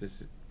me,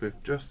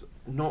 with just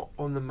not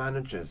on the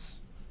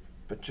managers,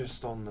 but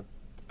just on the.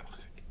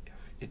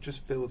 It just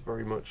feels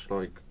very much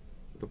like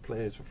the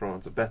players for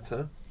France are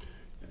better.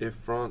 If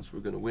France were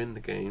going to win the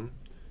game,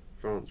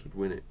 France would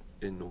win it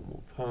in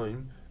normal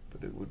time,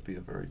 but it would be a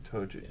very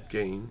turgid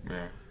game.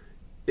 Yeah.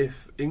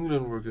 If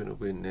England were going to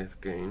win this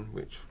game,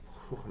 which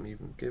I'm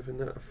even giving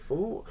that a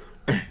thought,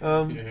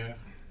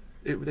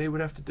 they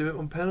would have to do it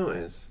on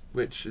penalties,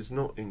 which is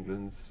not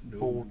England's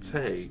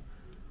forte.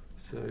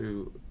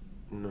 So,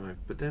 no.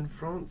 But then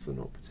France are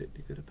not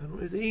particularly good at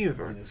penalties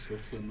either. Yeah,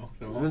 Switzerland knocked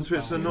them out. And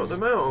Switzerland knocked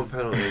them out on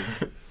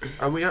penalties.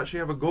 And we actually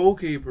have a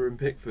goalkeeper in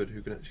Pickford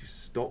who can actually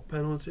stop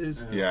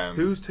penalties. Yeah.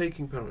 Who's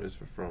taking penalties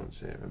for France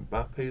here?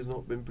 Mbappe's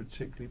not been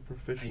particularly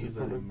proficient in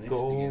front of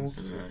goals.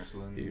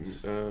 Switzerland.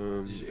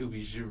 It'll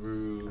be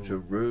Giroud.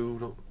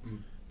 Giroud.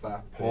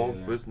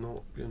 Pogba's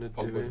not going to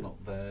do it. Pogba's not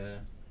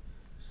there.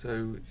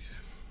 So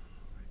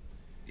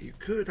you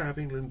could have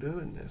England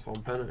doing this on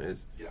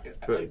penalties,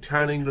 but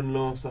can England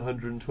last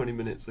 120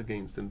 minutes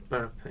against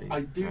Mbappe?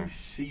 I do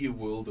see a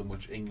world in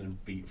which England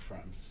beat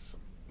France,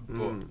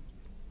 but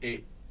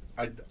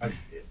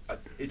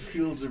it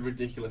feels a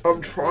ridiculous. I'm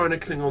trying to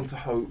cling on to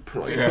hope.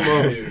 Come on,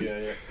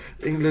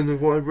 England is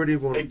what I really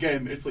want.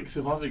 Again, it's like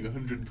surviving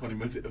 120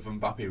 minutes of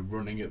Mbappe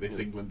running at this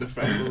England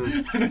defence,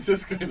 and it's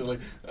just kind of like,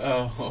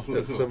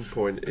 at some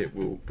point it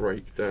will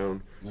break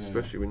down,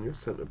 especially when your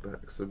centre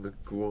backs are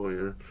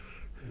Maguire.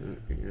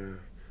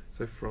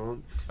 So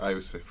France. I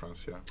would say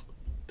France, yeah.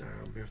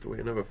 Damn, we have to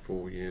wait another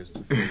 4 years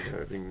to find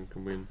out if England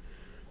can win.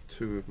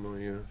 Two of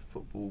my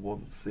football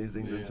wants is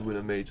England to win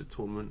a major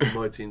tournament, and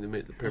my team to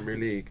make the Premier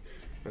League.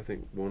 I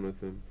think one of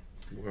them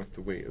will have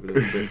to wait a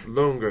little bit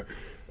longer.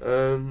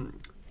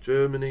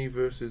 Germany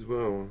versus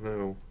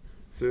now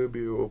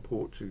Serbia or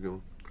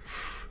Portugal.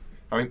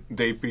 I mean,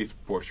 they beat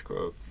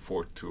Portugal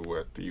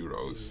 4-2 at the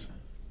Euros.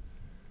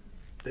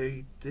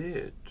 They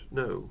did.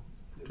 No.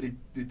 They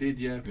did,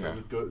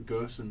 because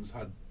Gersons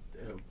had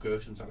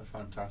a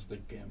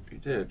fantastic game. He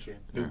did.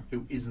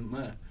 Who isn't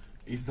there?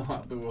 He's not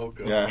at the World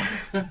Cup. Yeah.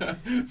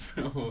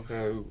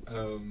 so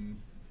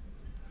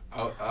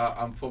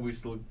I'm probably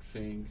still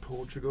saying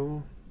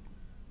Portugal.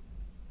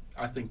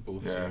 I think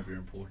both Serbia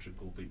and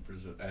Portugal beat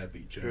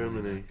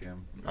Germany.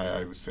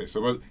 I would say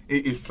so. Well,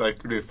 it's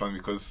like really fun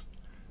because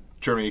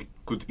Germany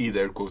could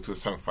either go to the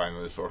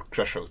semi-finals or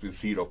crash out with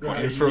 0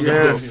 points from the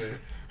group.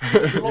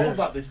 There's a lot of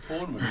that this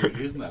tournament,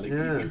 really, isn't there? Like,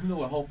 even though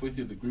we're halfway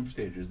through the group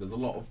stages, there's a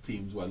lot of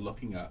teams we're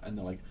looking at, and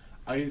they're like,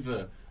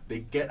 either they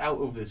get out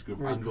of this group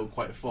and go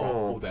quite far,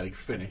 or they're like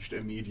finished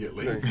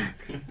immediately.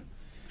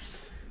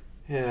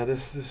 Yeah,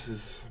 this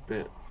is a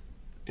bit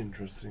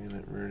interesting, isn't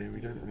it? Really, we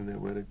don't really know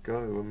where to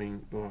go. I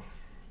mean,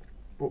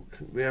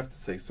 we have to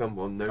say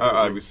someone. No,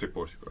 I would say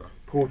Portugal.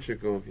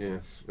 Portugal,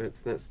 yes.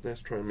 Let's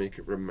try and make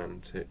it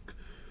romantic.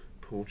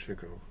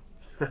 Portugal.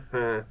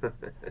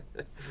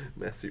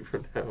 Messi,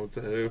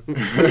 Ronaldo.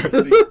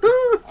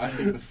 See, I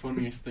think the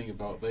funniest thing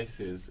about this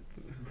is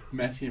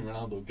Messi and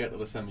Ronaldo get to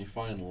the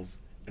semi-finals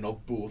and are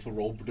both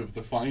robbed of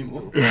the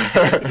final.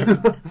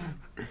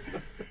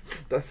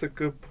 That's a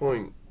good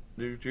point.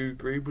 Do you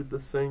agree with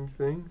the same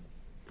thing?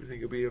 Do you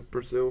think it'll be a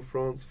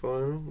Brazil-France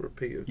final?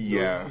 Repeat of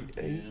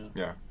 98?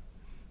 Yeah.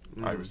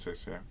 I would say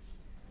so,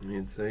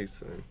 You'd say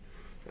so.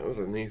 That was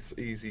a nice,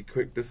 easy,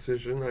 quick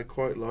decision. I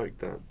quite liked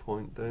that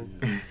point then.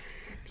 Yeah.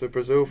 So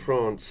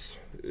Brazil-France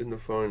in the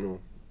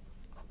final.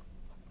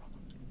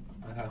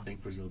 I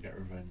think Brazil get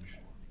revenge.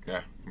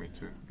 Yeah, me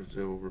too.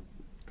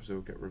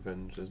 Brazil get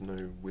revenge. There's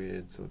no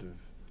weird sort of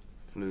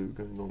flu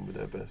going on with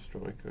their best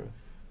striker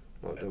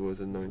like there was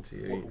in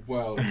 '98.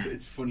 Well,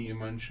 it's funny you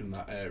mention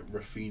that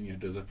Rafinha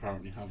does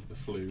apparently have the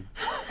flu.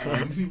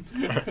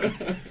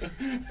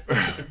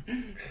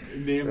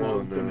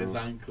 Neymar's done his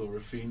ankle,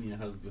 Rafinha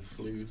has the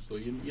flu, so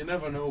you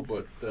never know,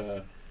 but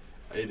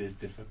it is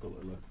difficult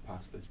to look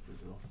past this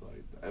Brazil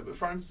side. But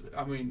France,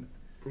 I mean,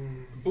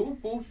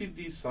 both of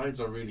these sides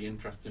are really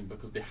interesting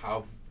because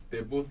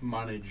they're both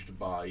managed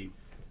by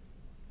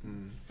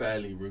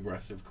fairly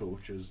regressive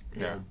coaches.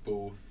 They're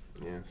both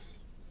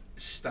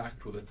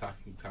stacked with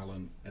attacking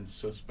talent and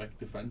suspect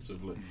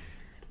defensively.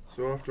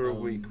 So after a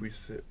week we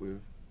sit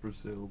with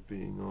Brazil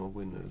being our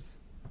winners,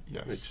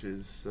 which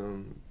is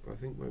I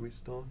think where we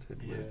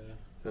started with.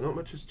 So not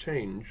much has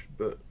changed,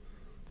 but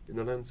in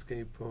the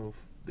landscape of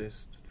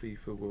this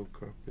FIFA World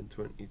Cup in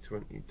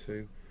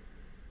 2022,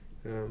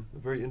 a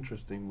very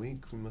interesting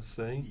week, we must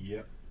say.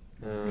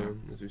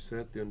 As we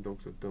said, the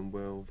underdogs have done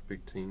well, the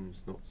big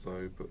teams not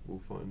so, but will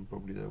find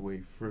probably their way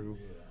through.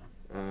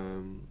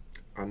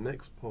 Our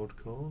next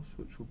podcast,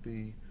 which will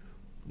be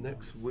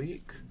next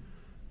week,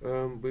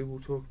 we will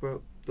talk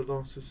about the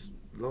last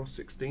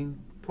 16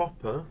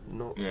 proper,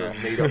 not a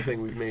made-up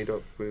thing we've made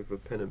up with a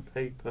pen and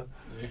paper.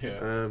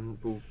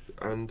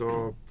 And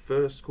our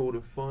first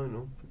quarter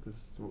final, because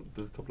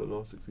the couple of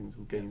last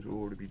 16 games will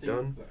already be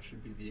done. That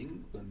should be the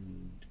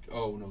England.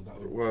 Oh no, that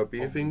would. Well,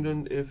 if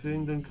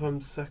England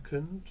comes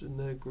second in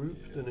their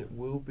group, then it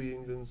will be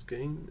England's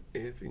game.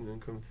 If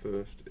England come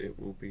first, it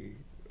will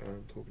be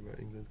talking about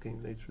England's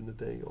game later in the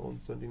day on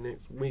Sunday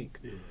next week.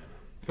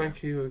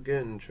 Thank you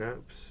again,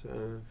 chaps,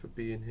 for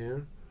being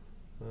here,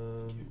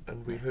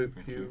 and we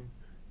hope you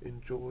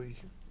enjoy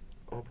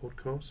our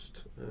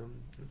podcast.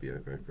 It'll be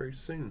out very, very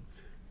soon.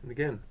 And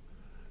again,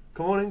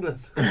 come on England!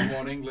 Come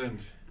on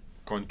England!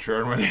 Come on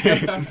Germany!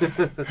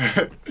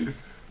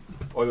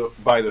 Although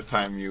by the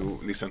time you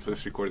listen to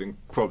this recording,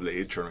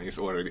 probably Germany is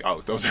already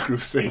out of the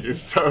group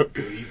stages. So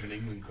even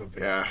England could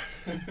be. Yeah.